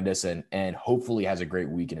absolutely tremendous and hopefully has a great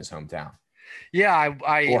week in his hometown. Yeah,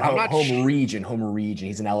 Or I'm not home region.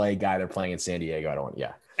 He's an LA guy. They're playing in San Diego. I don't.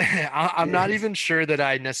 Yeah. I'm not even sure that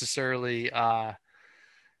I necessarily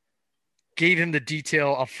gave him the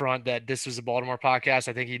detail up front that this was a Baltimore podcast.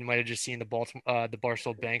 I think he might have just seen the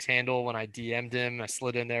Barstool Banks handle when I DM'd him. I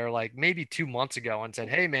slid in there like maybe 2 months ago and said,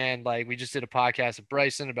 "Hey man, like we just did a podcast with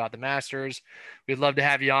Bryson about the Masters. We'd love to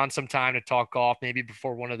have you on sometime to talk golf, maybe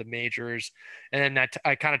before one of the majors." And then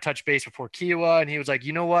I kind of touched base before Kiowa, and he was like,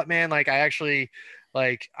 "You know what, man? Like I actually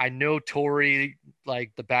I know Torrey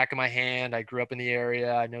like the back of my hand. I grew up in the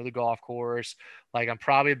area. I know the golf course. Like I'm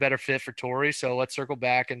probably a better fit for Torrey. So let's circle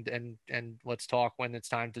back and let's talk when it's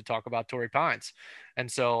time to talk about Torrey Pines." And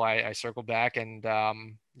so I circled back and,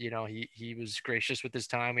 he was gracious with his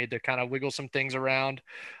time. We had to kind of wiggle some things around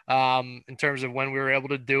in terms of when we were able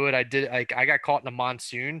to do it. I got caught in a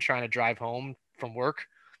monsoon trying to drive home from work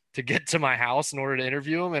to get to my house in order to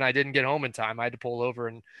interview him. And I didn't get home in time. I had to pull over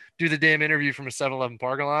and do the damn interview from a 7-Eleven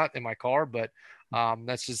parking lot in my car. But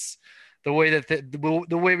that's just the way that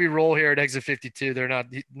the way we roll here at Exit 52.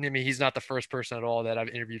 He's not the first person at all that I've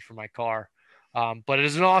interviewed from my car. But it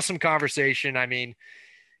is an awesome conversation. I mean,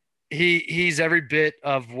 he's every bit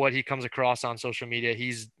of what he comes across on social media.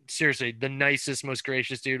 He's seriously the nicest, most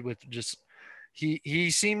gracious dude with just, he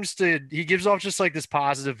gives off just like this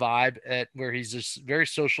positive vibe where he's just very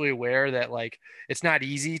socially aware that like, it's not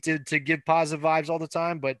easy to give positive vibes all the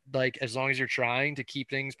time, but like, as long as you're trying to keep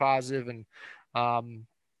things positive and,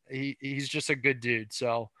 he's just a good dude.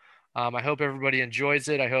 So, I hope everybody enjoys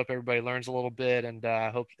it. I hope everybody learns a little bit, and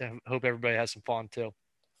hope everybody has some fun too.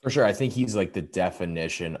 For sure. I think he's like the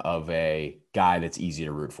definition of a guy that's easy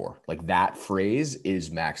to root for. Like that phrase is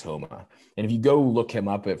Max Homa. And if you go look him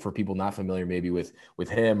up, for people not familiar maybe with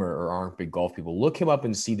him or aren't big golf people, look him up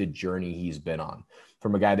and see the journey he's been on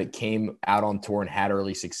from a guy that came out on tour and had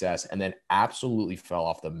early success and then absolutely fell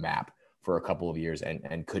off the map for a couple of years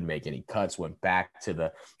and couldn't make any cuts, went back to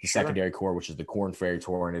the secondary core, which is the Corn Ferry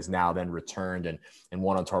Tour, and is now then returned and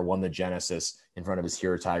won on tour, won the Genesis in front of his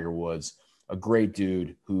hero Tiger Woods. A great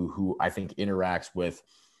dude who I think interacts with,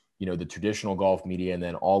 the traditional golf media and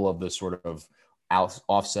then all of the sort of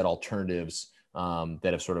offset alternatives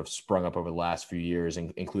that have sort of sprung up over the last few years,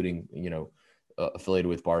 including, affiliated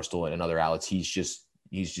with Barstool and other outlets. He's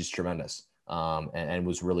just tremendous and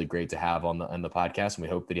was really great to have on the podcast. And we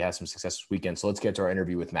hope that he has some success this weekend. So let's get to our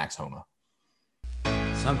interview with Max Homa.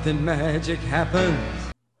 Something magic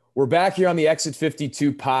happens. We're back here on the Exit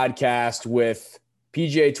 52 podcast with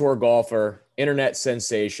PGA Tour golfer, internet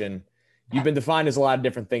sensation. You've been defined as a lot of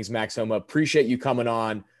different things, Max Homa. Appreciate you coming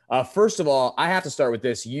on. First of all, I have to start with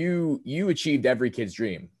this. You achieved every kid's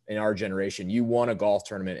dream in our generation. You won a golf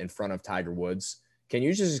tournament in front of Tiger Woods. Can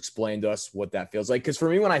you just explain to us what that feels like? Because for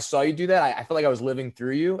me, when I saw you do that, I felt like I was living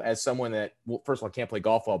through you as someone that, well, first of all, can't play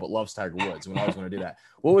golf well, but loves Tiger Woods when I was going to do that.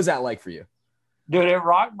 What was that like for you? Dude, it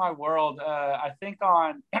rocked my world. I think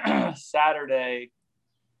on Saturday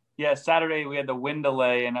we had the wind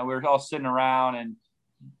delay and we were all sitting around, and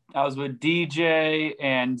I was with DJ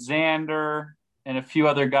and Xander and a few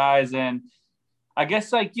other guys. And I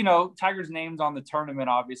guess Tiger's name's on the tournament,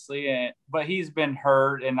 obviously, but he's been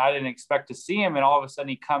hurt and I didn't expect to see him. And all of a sudden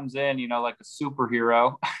he comes in, like a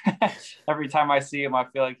superhero. Every time I see him, I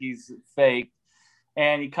feel like he's fake.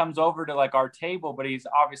 And he comes over to like our table, but he's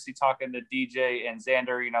obviously talking to DJ and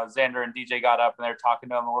Xander. Xander and DJ got up and they're talking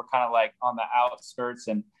to him, and we're kind of like on the outskirts.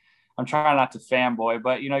 And I'm trying not to fanboy,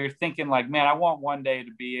 but you're thinking like, man, I want one day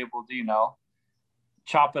to be able to,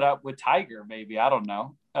 chop it up with Tiger, maybe. I don't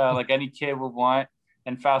know. Like any kid would want.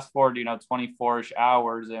 And fast forward, 24-ish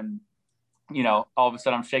hours, and all of a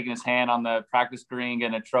sudden I'm shaking his hand on the practice green,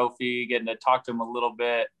 getting a trophy, getting to talk to him a little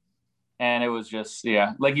bit. And it was just,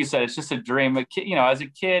 like you said, it's just a dream. A kid, as a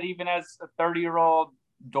kid, even as a 30-year-old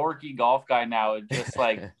dorky golf guy now, it just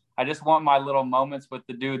like, I just want my little moments with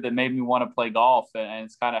the dude that made me want to play golf. And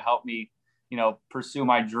it's kind of helped me, pursue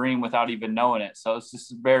my dream without even knowing it. So it's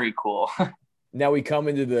just very cool. Now we come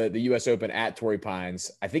into the U.S. Open at Torrey Pines.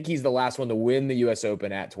 I think he's the last one to win the U.S.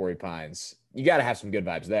 Open at Torrey Pines. You got to have some good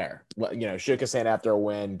vibes there. Shook his hand after a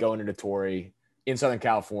win, going into Torrey in Southern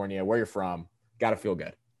California, where you're from. Got to feel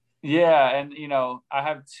good. Yeah, and I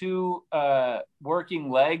have two working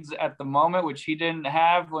legs at the moment, which he didn't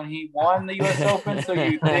have when he won the U.S. Open. So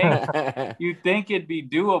you think it'd be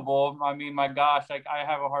doable. I mean, my gosh, I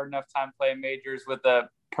have a hard enough time playing majors with a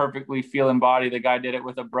perfectly feeling body. The guy did it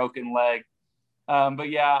with a broken leg. But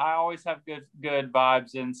yeah, I always have good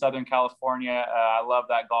vibes in Southern California. I love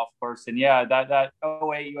that golf course, and yeah, that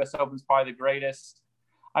 08 U.S. Open is probably the greatest.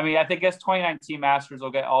 I mean, I think 2019 Masters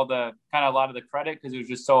will get a lot of the credit because it was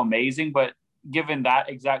just so amazing. But given that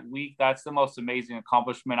exact week, that's the most amazing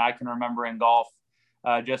accomplishment I can remember in golf,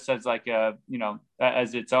 just as like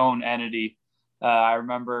as its own entity. I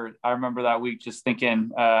remember that week just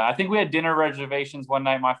thinking, I think we had dinner reservations one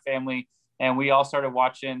night, my family, and we all started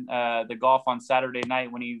watching the golf on Saturday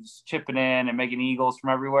night when he was chipping in and making eagles from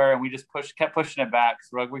everywhere. And we just kept pushing it back.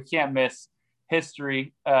 So we can't miss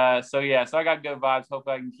history. So I got good vibes. Hope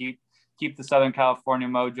I can keep the Southern California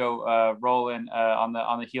mojo rolling on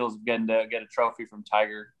the heels of getting to get a trophy from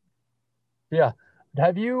Tiger. Yeah.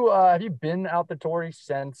 Have you been out the Torrey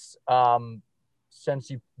since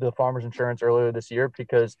the Farmers Insurance earlier this year?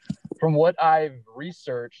 Because from what I've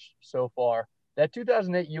researched so far, that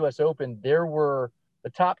 2008 U.S. Open, there were the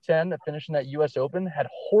top 10 that finished in that U.S. Open had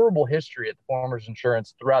horrible history at the Farmers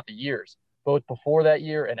Insurance throughout the years, both before that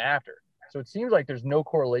year and after. So it seems like there's no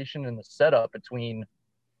correlation in the setup between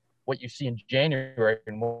what you see in January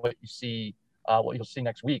and what you'll see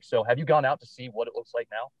next week. So have you gone out to see what it looks like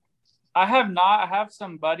now? I have not. I have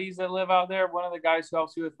some buddies that live out there. One of the guys who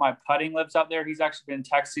helps me with my putting lives out there. He's actually been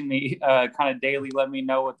texting me kind of daily, letting me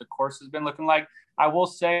know what the course has been looking like. I will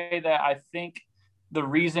say that I think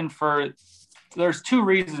there's two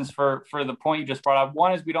reasons for the point you just brought up.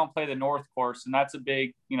 One is we don't play the North course, and that's a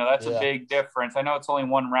big, a big difference. I know it's only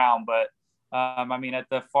one round, but at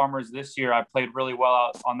the Farmers this year, I played really well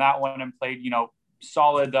out on that one and played,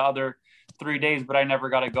 solid the other 3 days, but I never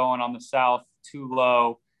got it going on the South, too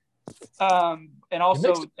low. And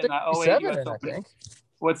also in that 08 US Open, I think.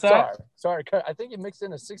 What's that? Sorry. I think you mixed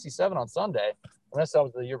in a 67 on Sunday, unless that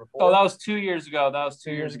was the year before. Oh, that was 2 years ago. Last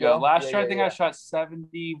year, I think I shot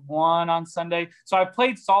 71 on Sunday. So I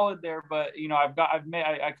played solid there, but I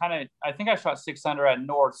think I shot 6 under at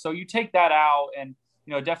North. So you take that out, and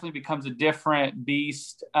it definitely becomes a different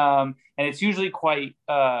beast. And it's usually quite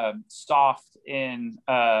soft in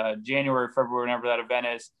January, February, whenever that event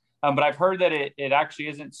is. But I've heard that it actually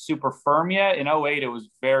isn't super firm yet. In 08, it was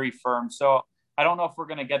very firm. So I don't know if we're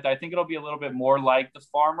going to get that. I think it'll be a little bit more like the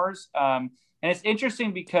Farmers. And it's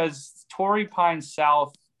interesting because Torrey Pines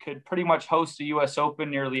South could pretty much host a U.S.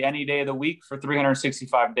 Open nearly any day of the week for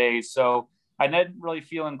 365 days. So I didn't really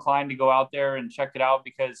feel inclined to go out there and check it out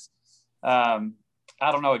because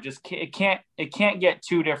I don't know. It can't get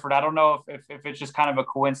too different. I don't know if it's just kind of a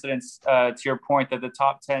coincidence to your point that the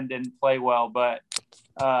top 10 didn't play well, but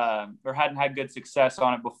or hadn't had good success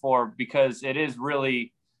on it before, because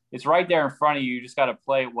it's right there in front of you. You just got to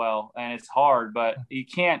play it well, and it's hard, but you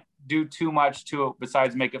can't do too much to it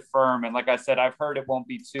besides make it firm. And like I said, I've heard it won't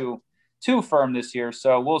be too firm this year,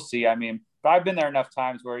 so we'll see. But I've been there enough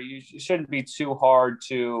times where you shouldn't be too hard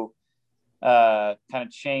to kind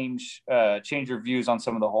of change your views on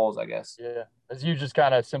some of the holes, I guess. Yeah, as you just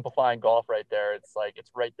kind of simplifying golf right there. It's like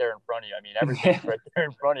it's right there in front of you. Everything's right there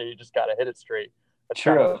in front of you. You just got to hit it straight. That's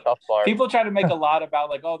true. Kind of the tough part. People try to make a lot about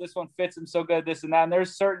like, oh, this one fits him so good, this and that. And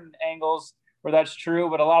there's certain angles where that's true,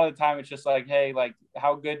 but a lot of the time it's just like, hey, like,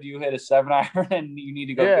 how good do you hit a 7-iron, and you need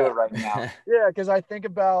to go do it right now. Yeah, because I think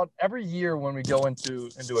about every year when we go into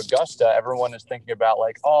Augusta, everyone is thinking about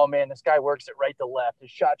like, oh man, this guy works it right to left.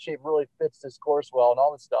 His shot shape really fits this course well, and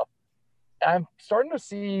all this stuff. And I'm starting to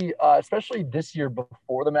see, especially this year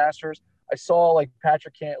before the Masters, I saw like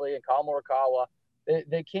Patrick Cantley and Kyle Morikawa.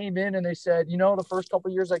 They came in and they said, the first couple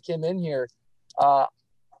of years I came in here,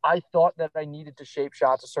 I thought that I needed to shape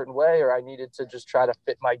shots a certain way, or I needed to just try to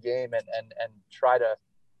fit my game and try to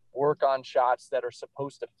work on shots that are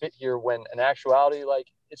supposed to fit here, when in actuality, like,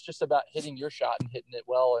 it's just about hitting your shot and hitting it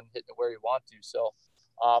well and hitting it where you want to. So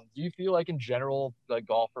do you feel like in general, like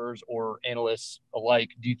golfers or analysts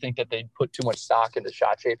alike, do you think that they put too much stock into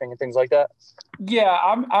shot shaping and things like that? Yeah,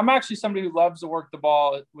 I'm actually somebody who loves to work the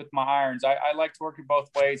ball with my irons. I like to work it both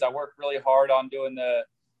ways. I work really hard on doing the,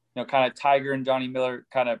 kind of Tiger and Johnny Miller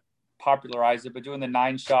kind of popularized it, but doing the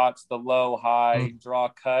 9 shots, the low, high, draw,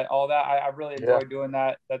 cut, all that. I really enjoy doing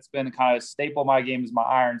that. That's been kind of staple of my game is my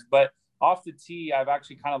irons. But off the tee, I've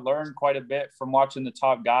actually kind of learned quite a bit from watching the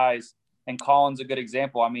top guys. And Colin's a good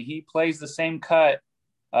example. He plays the same cut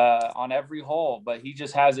on every hole, but he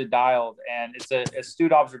just has it dialed. And it's an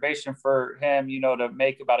astute observation for him, to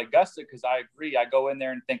make about Augusta, because I agree. I go in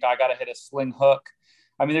there and think I got to hit a sling hook.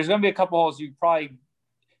 There's going to be a couple holes you probably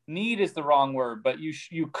need is the wrong word, but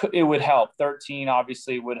you could, it would help. 13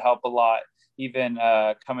 obviously would help a lot. Even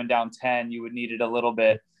coming down 10, you would need it a little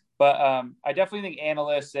bit. But I definitely think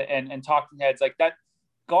analysts and talking heads like that,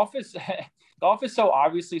 golf is so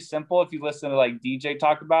obviously simple if you listen to like DJ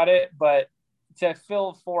talk about it, but to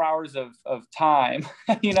fill 4 hours of time,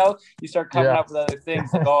 you know, you start coming up with other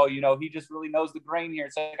things like, oh, you know, he just really knows the grain here.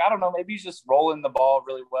 It's like, I don't know, maybe he's just rolling the ball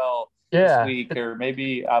really well this week, or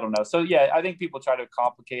maybe, I don't know. So yeah, I think people try to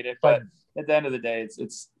complicate it, but at the end of the day,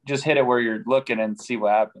 it's just hit it where you're looking and see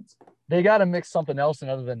what happens. They got to mix something else in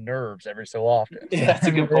other than nerves every so often. Yeah, that's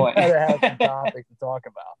a good point. They got to have some topics to talk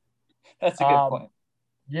about. That's a good point.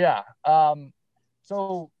 Yeah.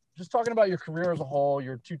 So just talking about your career as a whole,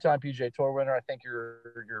 you're a 2-time PGA Tour winner. I think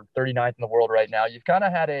you're 39th in the world right now. You've kind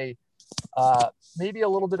of had a maybe a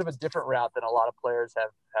little bit of a different route than a lot of players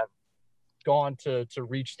have gone to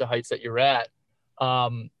reach the heights that you're at.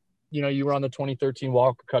 You know, you were on the 2013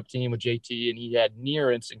 Walker Cup team with JT, and he had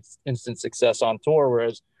near instant success on tour,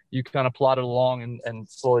 whereas you kind of plodded along and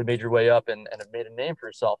slowly made your way up and have made a name for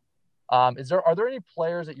yourself. Are there any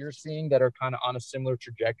players that you're seeing that are kind of on a similar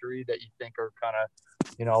trajectory that you think are kind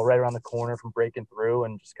of, you know, right around the corner from breaking through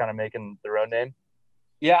and just kind of making their own name?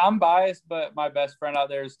 Yeah, I'm biased, but my best friend out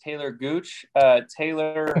there is Taylor Gooch.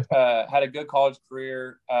 Taylor had a good college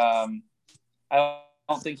career. I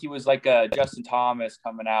don't think he was like a Justin Thomas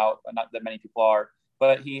coming out, not that many people are,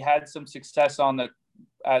 but he had some success on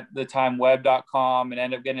at the time web.com and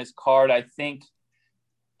ended up getting his card, I think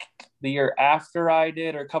the year after I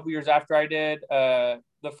did, or a couple years after I did,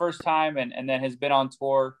 the first time, and then has been on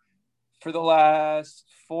tour for the last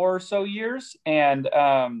 4 or so years. And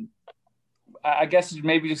I guess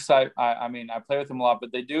maybe just I mean, I play with him a lot,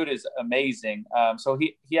 but the dude is amazing. So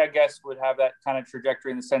he I guess would have that kind of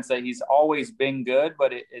trajectory in the sense that he's always been good,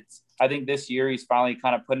 but it's I think this year he's finally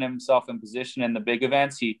kind of putting himself in position in the big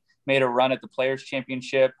events. He made a run at the Players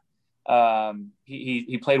Championship.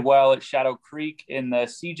 He played well at Shadow Creek in the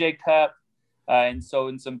CJ Cup. And so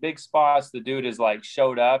in some big spots, the dude is like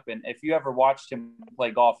showed up. And if you ever watched him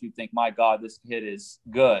play golf, you'd think, my God, this kid is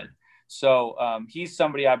good. So he's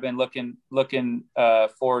somebody I've been looking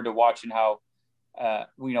forward to watching how,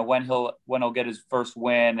 you know, when he'll get his first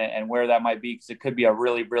win and where that might be, because it could be a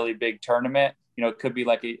really, really big tournament. You know, it could be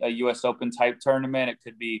like a US Open type tournament.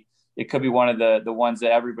 It could be one of the ones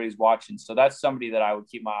that everybody's watching. So that's somebody that I would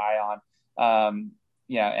keep my eye on.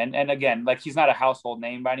 Yeah. And again, like he's not a household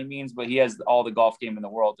name by any means, but he has all the golf game in the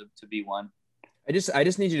world to be one. I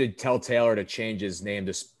just need you to tell Taylor to change his name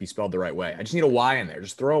to be spelled the right way. I just need a Y in there.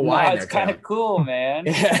 Just throw a Y in there. It's kind of cool, man.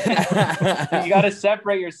 You got to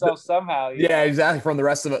separate yourself somehow. Yeah, exactly. From the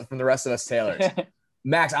rest of us Taylors.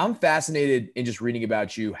 Max, I'm fascinated in just reading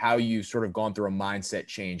about you, how you've sort of gone through a mindset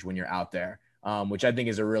change when you're out there, which I think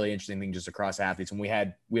is a really interesting thing just across athletes. And we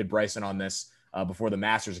had Bryson on this before the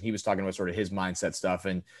Masters, and he was talking about sort of his mindset stuff.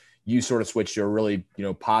 And you sort of switched to a really, you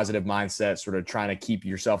know, positive mindset, sort of trying to keep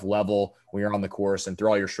yourself level when you're on the course and through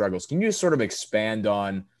all your struggles. Can you just sort of expand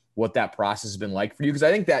on what that process has been like for you? Because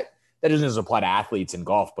I think that doesn't just apply to athletes in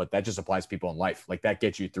golf, but that just applies to people in life. Like that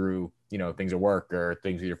gets you through, you know, things at work or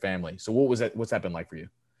things with your family. So what's that been like for you?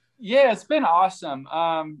 Yeah, it's been awesome.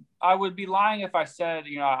 I would be lying if I said,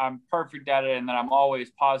 you know, I'm perfect at it and that I'm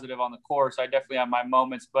always positive on the course. I definitely have my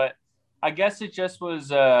moments, but I guess it just was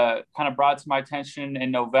kind of brought to my attention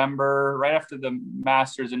in November, right after the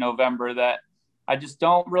Masters in November, that I just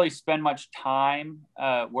don't really spend much time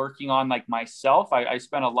working on like myself. I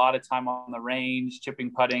spend a lot of time on the range,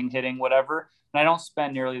 chipping, putting, hitting, whatever. And I don't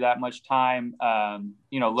spend nearly that much time,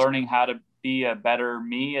 you know, learning how to be a better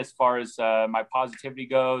me as far as my positivity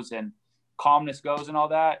goes and calmness goes and all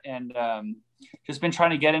that. And just been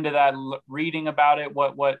trying to get into that, reading about it,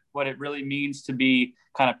 what it really means to be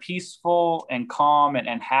kind of peaceful and calm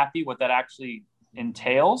and happy, what that actually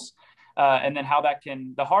entails. And then how that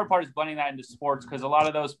the hard part is blending that into sports, because a lot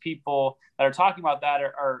of those people that are talking about that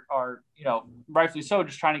are, you know, rightfully so,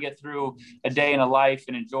 just trying to get through a day in a life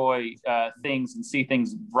and enjoy things and see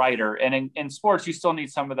things brighter. And in sports, you still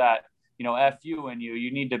need some of that, you know, FU in you.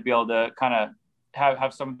 You need to be able to kind of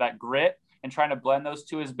have some of that grit, and trying to blend those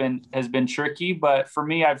two has been tricky. But for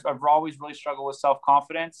me, I've always really struggled with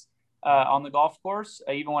self-confidence on the golf course,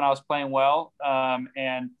 even when I was playing well.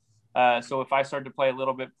 So if I start to play a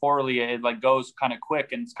little bit poorly, it like goes kind of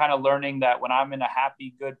quick. And it's kind of learning that when I'm in a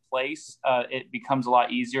happy, good place, it becomes a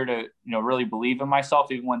lot easier to, you know, really believe in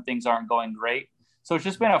myself, even when things aren't going great. So it's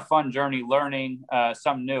just been a fun journey learning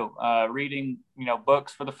something new, reading, you know,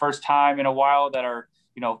 books for the first time in a while that are,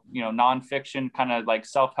 you know, nonfiction kind of like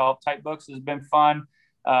self-help type books has been fun.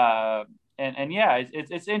 And yeah,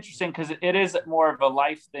 it's interesting because it is more of a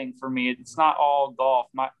life thing for me. It's not all golf.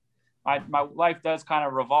 My life does kind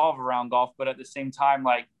of revolve around golf, but at the same time,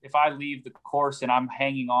 like if I leave the course and I'm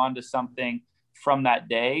hanging on to something from that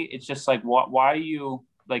day, it's just like, why are you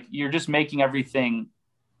like, you're just making everything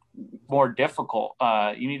more difficult.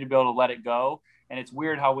 You need to be able to let it go And it's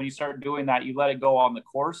weird how when you start doing that, you let it go on the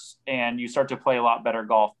course and you start to play a lot better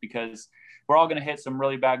golf, because we're all going to hit some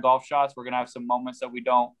really bad golf shots. We're going to have some moments that we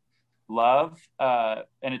don't love.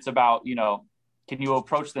 And it's about, can you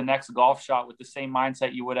approach the next golf shot with the same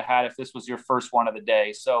mindset you would have had if this was your first one of the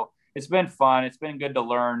day? So it's been fun. It's been good to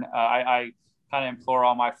learn. I kind of implore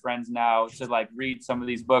all my friends now to like read some of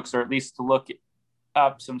these books, or at least to look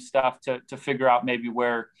up some stuff to figure out maybe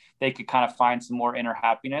where they could kind of find some more inner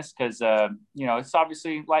happiness. Cause it's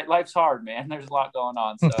obviously life's hard, man. There's a lot going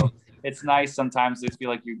on. So it's nice sometimes to feel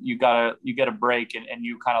like you get a break and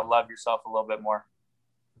you kind of love yourself a little bit more.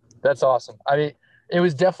 That's awesome. I mean, it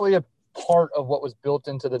was definitely a part of what was built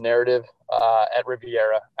into the narrative at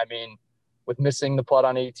Riviera. I mean, with missing the putt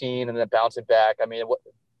on 18 and then bouncing back. I mean, what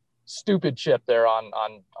stupid chip there on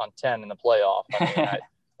 10 in the playoff. I mean,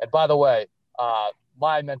 and by the way,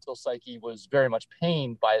 my mental psyche was very much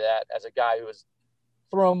pained by that as a guy who was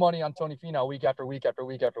throwing money on Tony Finau week after week after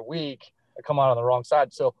week after week. I come out on the wrong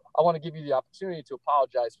side. So I want to give you the opportunity to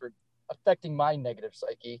apologize for affecting my negative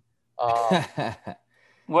psyche.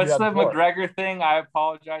 What's the McGregor thing? I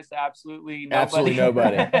apologize to absolutely nobody. Absolutely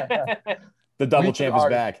nobody. The double champ is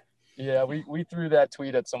back. Yeah, we threw that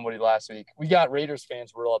tweet at somebody last week. We got Raiders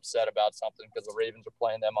fans real upset about something because the Ravens are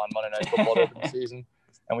playing them on Monday Night Football to open the season.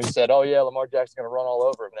 And we said, oh, yeah, Lamar Jackson's going to run all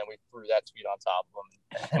over him. And then we threw that tweet on top of him.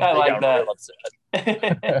 And I like that. Real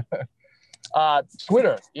upset.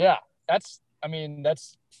 Twitter, yeah. Is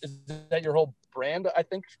that your whole brand, I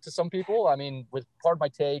think, to some people? I mean, with Pardon My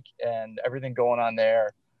Take and everything going on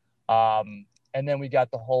there. And then we got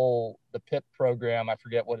the PIP program. I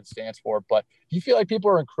forget what it stands for. But do you feel like people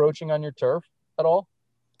are encroaching on your turf at all?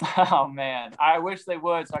 Oh, man. I wish they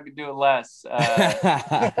would so I could do it less.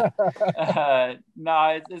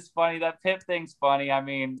 No, it's funny. That PIP thing's funny. I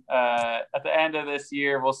mean, at the end of this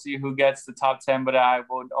year, we'll see who gets the top 10, but I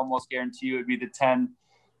would almost guarantee you it would be the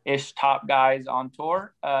 10-ish top guys on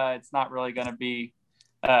tour. It's not really going to be,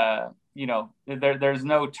 there's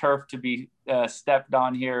no turf to be stepped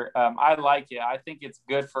on here. I like it. I think it's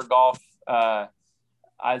good for golf.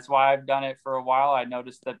 That's why I've done it for a while. I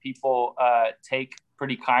noticed that people take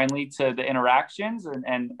pretty kindly to the interactions.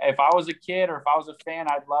 And if I was a kid or if I was a fan,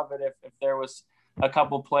 I'd love it if there was a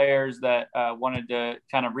couple players that wanted to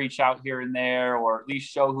kind of reach out here and there, or at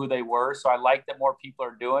least show who they were. So I like that more people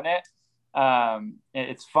are doing it.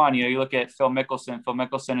 It's fun. You look at Phil Mickelson. Phil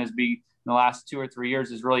Mickelson in the last 2 or 3 years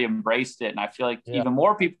has really embraced it. And I feel like even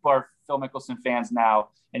more people are Phil Mickelson fans now.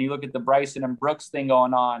 And you look at the Bryson and Brooks thing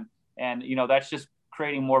going on, and, that's just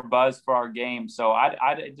creating more buzz for our game. So I'm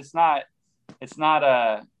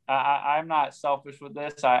not selfish with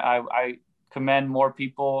this. I commend more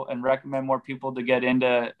people and recommend more people to get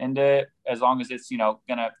into it, as long as it's, going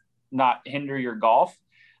to not hinder your golf.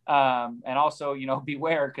 And also,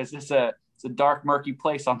 beware, because it's a dark, murky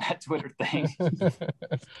place on that Twitter thing.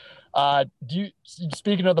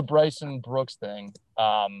 Speaking of the Bryson Brooks thing,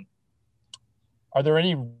 are there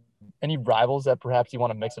any rivals that perhaps you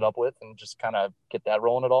want to mix it up with and just kind of get that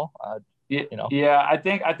rolling at all? Yeah, I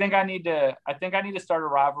think I need to start a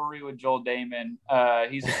rivalry with Joel Damon.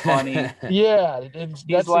 He's funny. Yeah,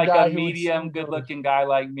 he's like a medium, good-looking guy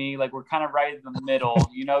like me. Like, we're kind of right in the middle.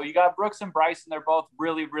 You got Brooks and Bryson. They're both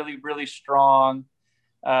really, really, really strong.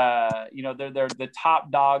 They're the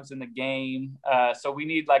top dogs in the game. So we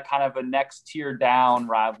need like kind of a next tier down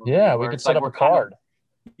rivalry. Yeah, we could set up a card.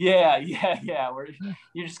 Yeah.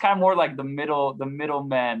 You're just kind of more like the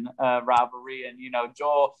middlemen rivalry. And,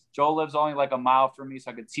 Joel lives only like a mile from me,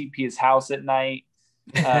 so I could TP his house at night.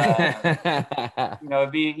 It'd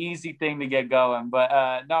be an easy thing to get going.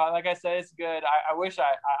 But no, like I said, it's good. I wish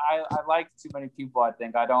I like too many people. I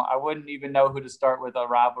think I wouldn't even know who to start with a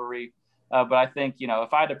rivalry. But I think,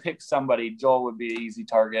 if I had to pick somebody, Joel would be an easy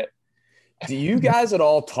target. Do you guys at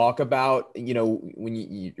all talk about, when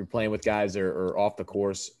you're playing with guys or off the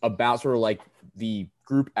course, about sort of like the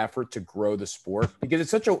group effort to grow the sport? Because it's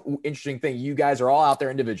such an interesting thing. You guys are all out there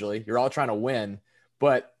individually. You're all trying to win.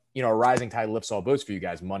 But, a rising tide lifts all boats for you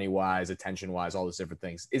guys, money-wise, attention-wise, all those different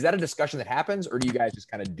things. Is that a discussion that happens, or do you guys just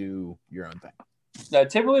kind of do your own thing?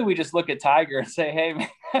 Typically, we just look at Tiger and say, "Hey, man,"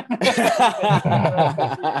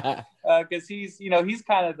 because he's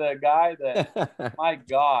kind of the guy that, my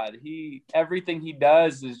God, everything he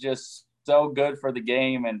does is just so good for the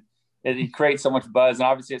game, and he creates so much buzz. And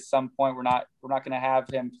obviously, at some point, we're not going to have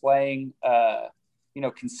him playing,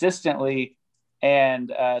 consistently,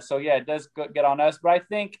 and so yeah, it does get on us. But I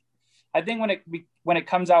think when it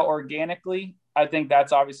comes out organically, I think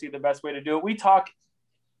that's obviously the best way to do it. We talk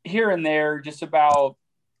here and there just about,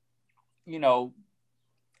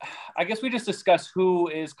 I guess we just discussed who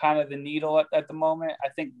is kind of the needle at the moment. I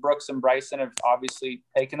think Brooks and Bryson have obviously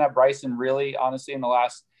taken that. Bryson really, honestly, in the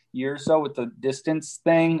last year or so with the distance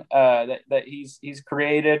thing that he's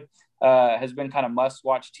created has been kind of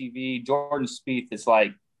must-watch TV. Jordan Spieth is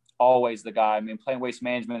like always the guy. I mean, playing Waste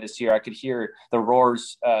Management this year, I could hear the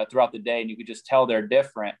roars throughout the day, and you could just tell they're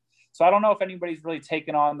different. So I don't know if anybody's really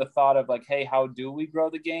taken on the thought of like, hey, how do we grow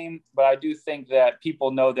the game? But I do think that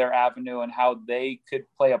people know their avenue and how they could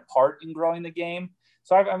play a part in growing the game.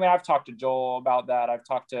 So I've talked to Joel about that. I've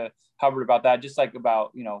talked to Hubbard about that, just like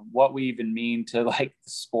about, what we even mean to like the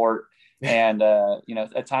sport. And,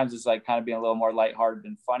 at times it's like kind of being a little more lighthearted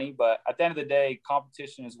and funny, but at the end of the day,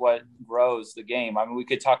 competition is what grows the game. I mean, we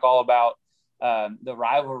could talk all about the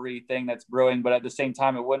rivalry thing that's brewing, but at the same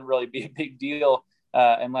time, it wouldn't really be a big deal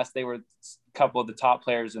unless they were a couple of the top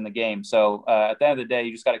players in the game. So at the end of the day,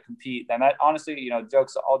 you just got to compete. And that honestly,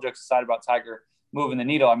 all jokes aside about Tiger moving the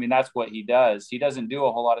needle, I mean, that's what he does. He doesn't do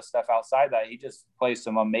a whole lot of stuff outside that. He just plays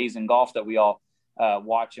some amazing golf that we all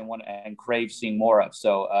watch and want and crave seeing more of.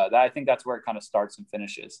 So I think that's where it kind of starts and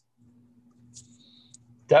finishes.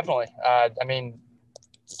 Definitely.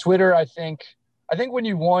 Twitter, I think when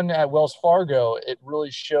you won at Wells Fargo, it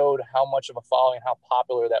really showed how much of a following, how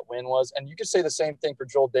popular that win was. And you could say the same thing for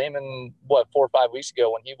Joel Damon, 4 or 5 weeks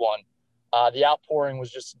ago when he won. The outpouring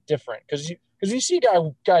was just different because you see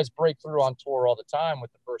guys break through on tour all the time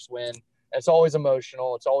with the first win. It's always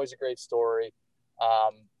emotional. It's always a great story.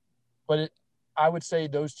 I would say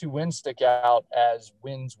those 2 wins stick out as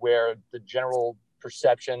wins where the general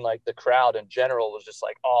perception, like the crowd in general, was just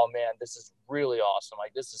like, oh man, this is really awesome.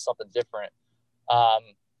 Like this is something different.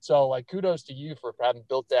 So like kudos to you for having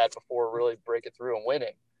built that before really breaking through and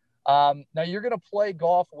winning. Now you're going to play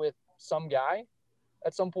golf with some guy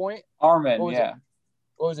at some point. Armin, what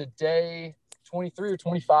was it, day 23 or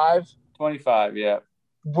 25? 25, yeah.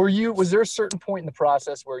 Was there a certain point in the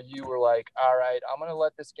process where you were like, all right, I'm going to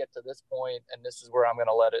let this get to this point and this is where I'm going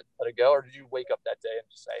to let it go? Or did you wake up that day and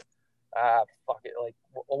just say, fuck it, like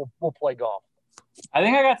we'll play golf? I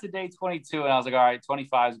think I got to day 22 and I was like, all right,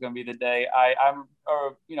 25 is going to be the day. I'm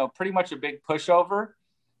pretty much a big pushover.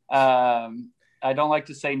 I don't like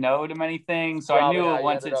to say no to many things. So I knew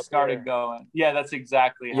once it started going. Yeah, that's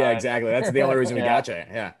exactly. Exactly. That's the only reason we got you.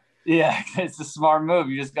 Yeah. Yeah, it's a smart move.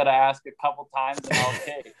 You just got to ask a couple times and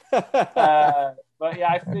okay. But yeah,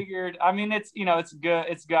 I figured, it's good.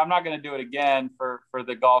 It's good. I'm not going to do it again for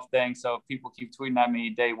the golf thing. So if people keep tweeting at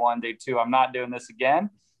me day 1, day 2, I'm not doing this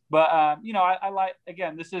again. But, I like,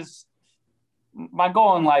 again, this is my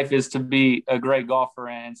goal in life is to be a great golfer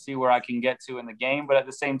and see where I can get to in the game. But at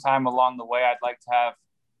the same time, along the way, I'd like to have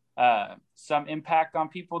some impact on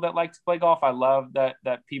people that like to play golf. I love that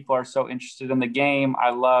people are so interested in the game. I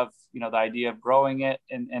love, the idea of growing it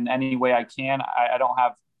in any way I can. I don't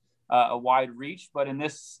have a wide reach, but in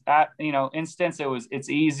this, instance, it's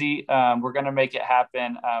easy. We're going to make it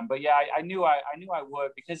happen. But yeah, I knew I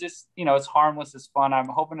would because it's harmless. It's fun. I'm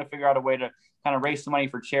hoping to figure out a way to kind of raise some money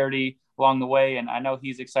for charity along the way. And I know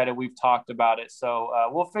he's excited. We've talked about it. So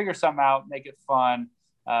we'll figure something out, make it fun.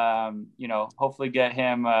 Hopefully get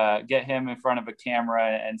him in front of a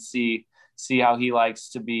camera and see how he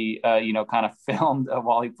likes to be, kind of filmed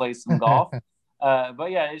while he plays some golf.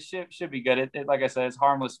 But yeah, it should be good. It like I said, it's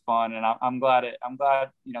harmless fun, and I'm glad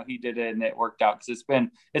he did it and it worked out because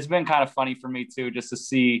it's been kind of funny for me too, just to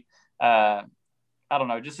see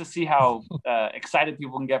just to see how excited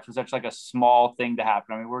people can get for such like a small thing to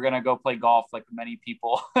happen. I mean, we're gonna go play golf like many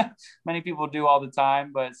people do all the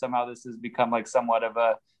time, but somehow this has become like somewhat of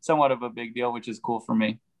a big deal, which is cool for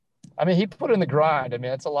me. I mean, he put in the grind. I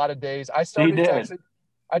mean, it's a lot of days.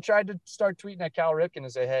 I tried to start tweeting at Cal Ripken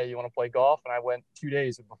and say, hey, you want to play golf? And I went 2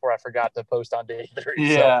 days before I forgot to post on day 3.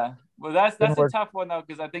 Yeah. So, well, that's a tough one, though,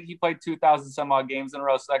 because I think he played 2,000 some odd games in a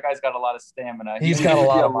row. So that guy's got a lot of stamina. He's got a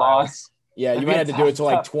lot of miles. Yeah, you might have to do it to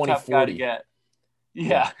like 2040.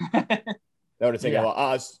 Yeah. That would have taken a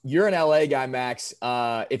while. You're an LA guy, Max.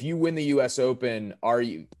 If you win the U.S. Open,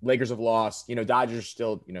 Lakers have lost. Dodgers are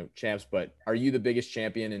still, champs, but are you the biggest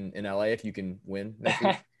champion in LA if you can win next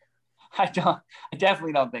week? I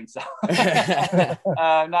definitely don't think so.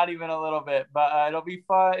 Not even a little bit, but it'll be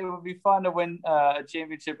fun. It would be fun to win a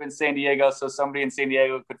championship in San Diego. So somebody in San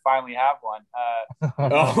Diego could finally have one.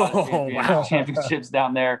 Championships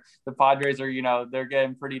down there. The Padres are, they're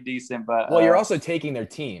getting pretty decent, but you're also taking their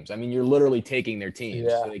teams. I mean, you're literally taking their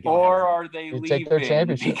teams. Yeah. So are they leaving their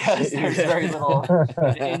championships because there's very little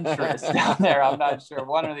interest down there? I'm not sure,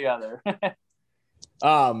 one or the other.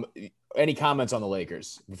 Any comments on the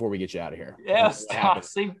Lakers before we get you out of here? Yes,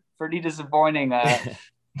 honestly, pretty disappointing.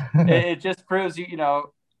 It just proves,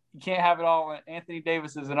 you can't have it all. Anthony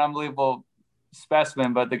Davis is an unbelievable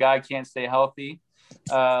specimen, but the guy can't stay healthy.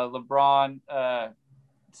 LeBron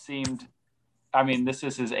seemed, I mean, this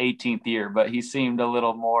is his 18th year, but he seemed a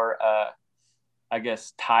little more, I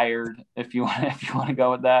guess, tired, if you want to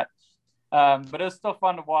go with that. But it was still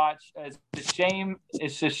fun to watch. It's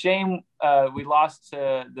a shame. We lost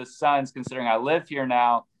to the Suns, considering I live here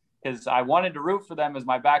now, because I wanted to root for them as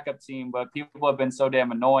my backup team, but people have been so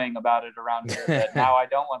damn annoying about it around here that now I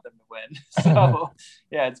don't want them to win. So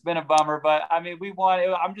yeah, it's been a bummer, but I mean, we won.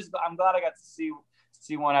 I'm glad I got to see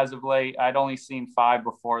one as of late. I'd only seen 5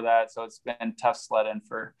 before that, so it's been tough sledding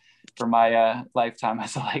for my lifetime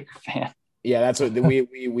as a Laker fan. Yeah, that's what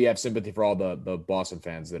we have sympathy for all the Boston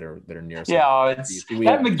fans that are near us. Yeah, it's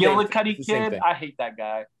that McGillicuddy kid. I hate that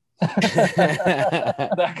guy.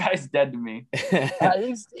 That guy's dead to me.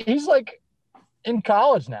 He's like in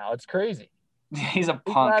college now. It's crazy. He's a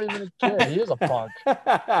punk. He's not even a kid. He is a punk.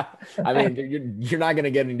 I mean, you're not going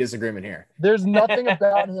to get any disagreement here. There's nothing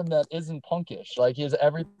about him that isn't punkish. Like, he has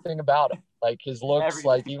everything about him. Like, his looks,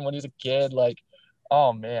 like, even when he's a kid, like,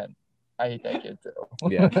 oh, man. I hate that kid, too.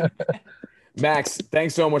 Yeah. Max,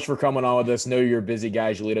 thanks so much for coming on with us. Know you're a busy guy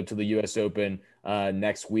as you lead up to the U.S. Open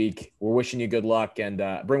next week. We're wishing you good luck, and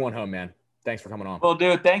bring one home, man. Thanks for coming on. Well,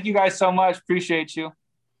 dude, thank you guys so much. Appreciate you.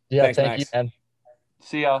 Yeah, thanks, thank Max. you, man.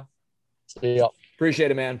 See y'all. See y'all.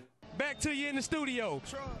 Appreciate it, man. Back to you in the studio.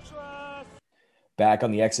 Back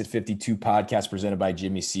on the Exit 52 podcast presented by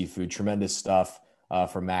Jimmy Seafood. Tremendous stuff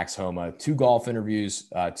from Max Homa. 2 golf interviews,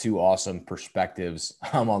 2 awesome perspectives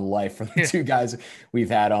on life from the 2 guys we've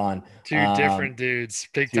had on. 2 different dudes,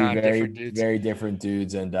 big time different dudes. Very different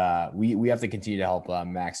dudes. And we have to continue to help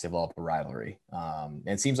Max develop a rivalry. And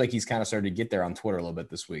it seems like he's kind of started to get there on Twitter a little bit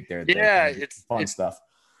this week. It's fun stuff.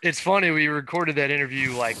 It's funny. We recorded that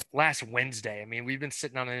interview like last Wednesday. I mean, we've been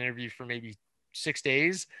sitting on an interview for maybe 6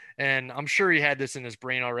 days, and I'm sure he had this in his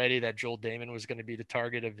brain already that Joel Damon was going to be the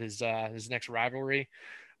target of his next rivalry.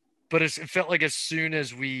 But it felt like as soon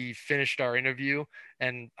as we finished our interview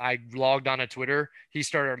and I logged on to Twitter, he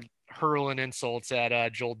started hurling insults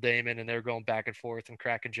at Joel Damon, and they're going back and forth and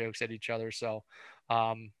cracking jokes at each other. So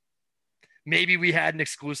maybe we had an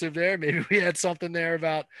exclusive there. Maybe we had something there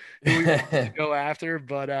about who we wanted to go after.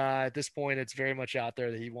 But at this point, it's very much out there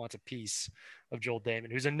that he wants a piece of Joel Damon,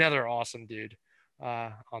 who's another awesome dude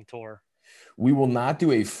on tour. We will not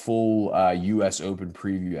do a full U.S. Open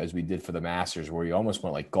preview as we did for the Masters, where we almost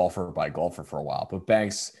went like golfer by golfer for a while. But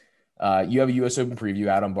Banks, you have a U.S. Open preview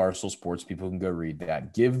out on Barstool Sports. People can go read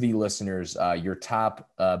that. Give the listeners your top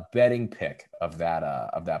betting pick of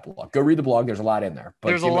that blog. Go read the blog. There's a lot in there. But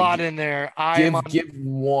there's a lot in there. Give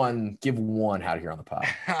one how to hear on the pod.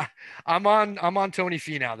 I'm on Tony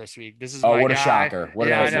Finau this week. This is my what guy. A shocker! What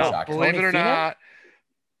yeah, a shocker! Believe Tony it or Finau? not,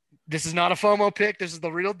 this is not a FOMO pick. This is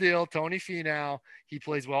the real deal. Tony Finau. He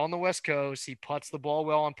plays well on the West Coast. He putts the ball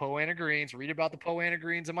well on Poana greens. Read about the Poana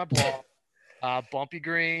greens in my blog. Bumpy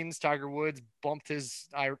greens. Tiger Woods bumped his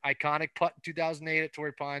iconic putt in 2008 at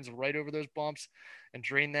Torrey Pines right over those bumps and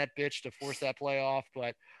drained that bitch to force that playoff.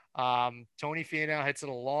 But Tony Finau hits it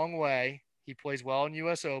a long way. He plays well in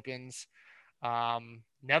U.S. Opens.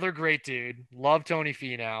 Another great dude. Love Tony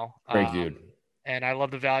Finau. Great dude. And I love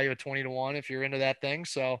the value of 20-1 if you're into that thing.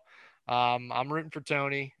 So I'm rooting for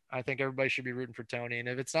Tony. I think everybody should be rooting for Tony. And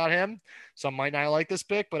if it's not him, some might not like this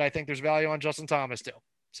pick, but I think there's value on Justin Thomas too.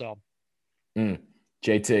 So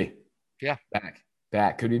JT. Yeah.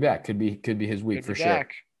 Back. Could be back. Could be his week for sure.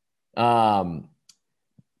 Back.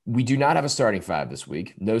 We do not have a starting 5 this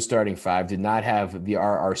week. No starting 5. Did not have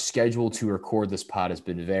our schedule to record this pod is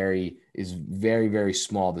very, very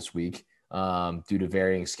small this week due to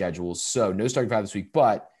varying schedules. So no starting 5 this week,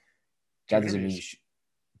 but that doesn't mean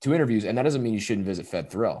 2 interviews, and that doesn't mean you shouldn't visit Fed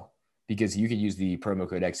Thrill, because you could use the promo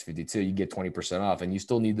code X52. You get 20% off, and you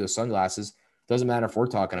still need those sunglasses. Doesn't matter if we're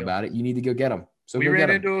talking about it. You need to go get them. So we ran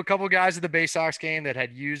into a couple guys at the Bay Sox game that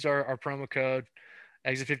had used our promo code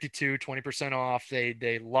Exit 52, 20% off.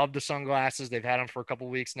 They love the sunglasses. They've had them for a couple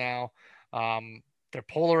of weeks now. They're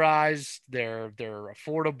polarized. They're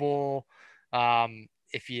affordable.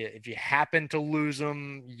 If you happen to lose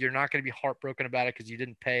them, you're not going to be heartbroken about it because you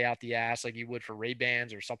didn't pay out the ass like you would for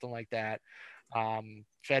Ray-Bans or something like that.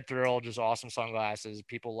 Fed Thrill, just awesome sunglasses.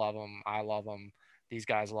 People love them. I love them. These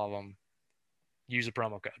guys love them. Use the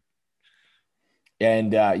promo code.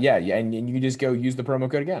 And and you just go use the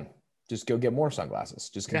promo code again. Just go get more sunglasses.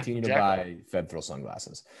 Just continue to buy Fed Thrill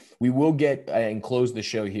sunglasses. We will get and close the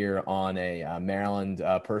show here on a Maryland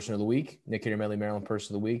Person of the Week. Nick Medley, Maryland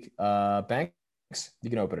Person of the Week. Banks, you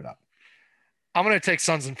can open it up. I'm going to take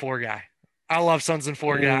Suns and 4 guy. I love Sons and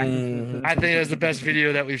Four guy. I think it's the best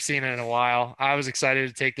video that we've seen in a while. I was excited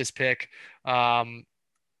to take this pick. I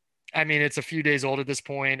mean, it's a few days old at this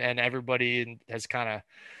point, and everybody has kind of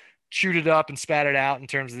chewed it up and spat it out in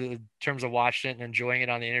terms of watching it and enjoying it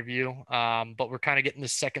on the interview. But we're kind of getting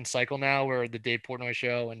this second cycle now where the Dave Portnoy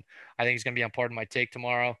show, and I think he's going to be on Pardon My Take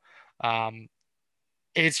tomorrow.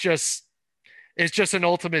 It's just an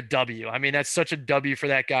ultimate W. I mean, that's such a W for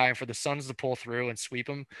that guy and for the Suns to pull through and sweep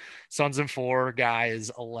him. Sons and Four guy is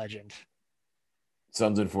a legend.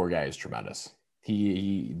 Sons and Four guy is tremendous.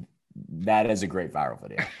 That is a great viral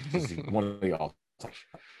video. This is one of the all-time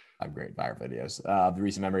great viral videos of the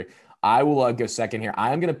recent memory. I will go second here.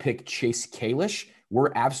 I am going to pick Chase Kalish.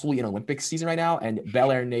 We're absolutely in Olympics season right now, and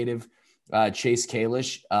Bel Air native Chase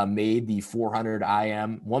Kalish made the 400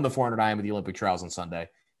 IM, won the 400 IM of the Olympic trials on Sunday.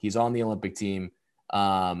 He's on the Olympic team.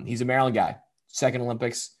 He's a Maryland guy. Second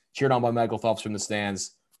Olympics, cheered on by Michael Phelps from the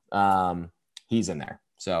stands. He's in there.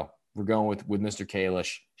 So we're going with Mr.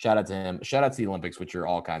 Kalish. Shout out to him. Shout out to the Olympics, which are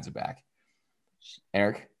all kinds of back.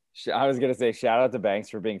 Eric? I was going to say, shout out to Banks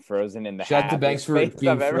for being frozen in the Shout out to Banks for being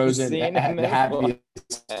frozen. The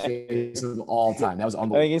happiest face of all time. That was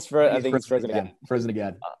unbelievable. I think he's frozen again. Frozen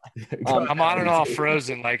again. I'm on and off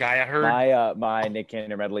frozen. Like I heard. My Nick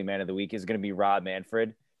Cantor Medley Man of the Week is going to be Rob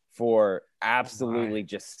Manfred for absolutely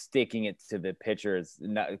just sticking it to the pitchers,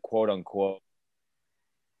 quote unquote.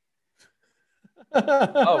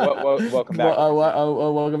 Welcome back.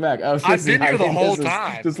 Welcome back. I've been here the whole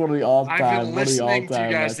time. Just one of the all-time. I've been listening to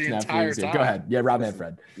you guys the entire time. Go ahead. Yeah, Rob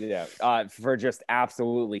Manfred. Yeah, for just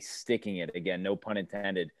absolutely sticking it again. No pun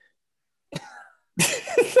intended.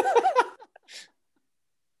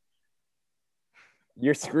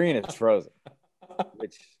 Your screen is frozen.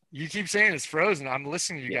 Which you keep saying it's frozen. I'm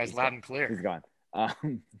listening to you guys loud and clear. He's gone.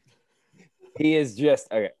 He is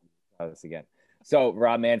just okay. This again. So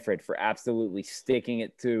Rob Manfred for absolutely sticking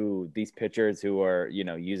it to these pitchers who are,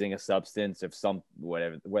 using a substance of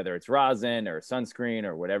whether it's rosin or sunscreen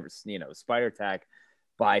or whatever, spider tack,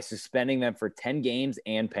 by suspending them for 10 games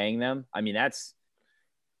and paying them. I mean, that's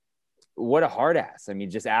what a hard ass. I mean,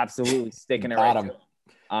 just absolutely sticking it right to him.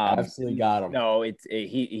 Absolutely got him. No,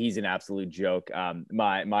 he's an absolute joke.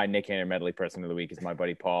 My Nick Cantor Medley person of the week is my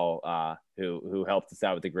buddy Paul, who helped us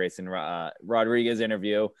out with the Grayson Rodriguez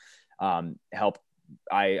interview.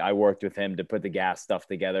 I worked with him to put the gas stuff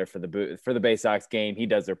together for the Bay Sox game. He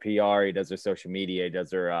does their PR, he does their social media, he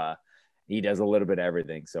does a little bit of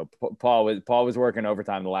everything. So Paul was working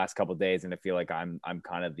overtime the last couple of days, and I feel like I'm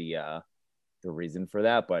kind of the reason for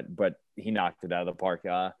that. But he knocked it out of the park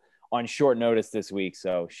on short notice this week.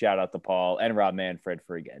 So shout out to Paul and Rob Manfred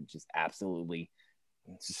for again just absolutely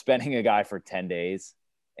suspending a guy for 10 days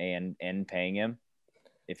and paying him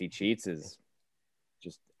if he cheats is.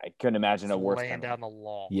 I couldn't imagine a worse laying down the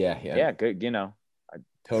law. Yeah. Good.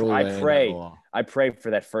 Totally. I pray for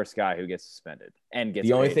that first guy who gets suspended and gets.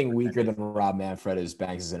 The only thing weaker than Rob Manfred is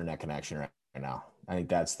Banks' internet connection right now. I think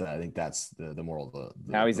that's the moral.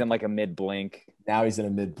 Now he's in like a mid blink. Now he's in a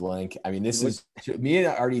mid blink. I mean, this is me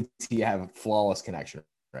and RDT have flawless connection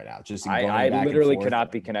right now. Just I literally could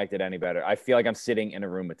not be connected any better. I feel like I'm sitting in a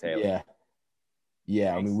room with Taylor.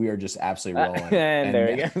 Yeah, I mean, we are just absolutely rolling. and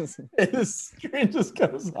there he goes. The screen just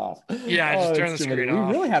goes off. Yeah, I just turned the screen off.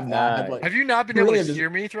 We really have not. Have you not been able to hear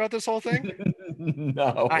me throughout this whole thing?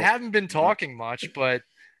 No. I haven't been talking much, but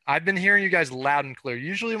I've been hearing you guys loud and clear.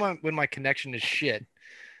 Usually when my connection is shit,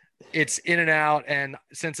 it's in and out. And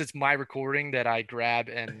since it's my recording that I grab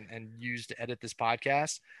and use to edit this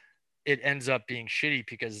podcast, it ends up being shitty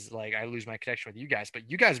because like I lose my connection with you guys. But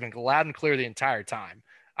you guys have been loud and clear the entire time.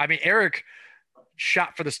 I mean, Eric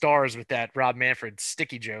shot for the stars with that Rob Manfred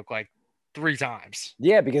sticky joke like 3 times.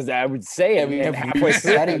 Yeah, because I would say it. We halfway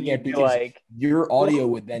setting it because like your audio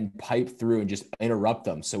would then pipe through and just interrupt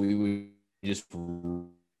them. So we would just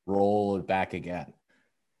roll it back again.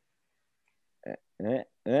 All right.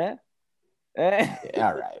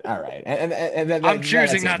 And then I'm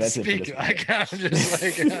choosing not to speak. I'm just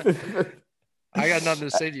like I got nothing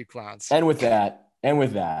to say to you clowns. And with that,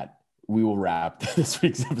 we will wrap this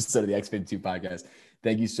week's episode of the X52 podcast.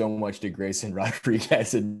 Thank you so much to Grayson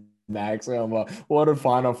Rodriguez and Max Homa. What a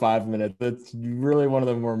final 5 minutes. That's really one of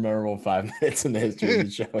the more memorable 5 minutes in the history of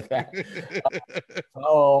the show.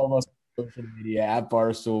 Follow us on social media at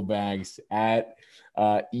Barstool Banks, at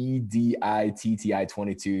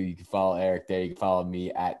EDITTI22. You can follow Eric there. You can follow me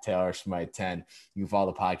at Taylor Schmite 10. You can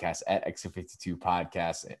follow the podcast at Exit52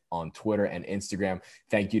 Podcast on Twitter and Instagram.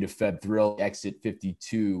 Thank you to Feb Thrill, Exit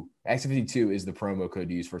 52. Exit 52 is the promo code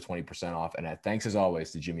to use for 20% off. And thanks as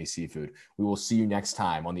always to Jimmy Seafood. We will see you next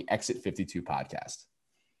time on the Exit 52 podcast.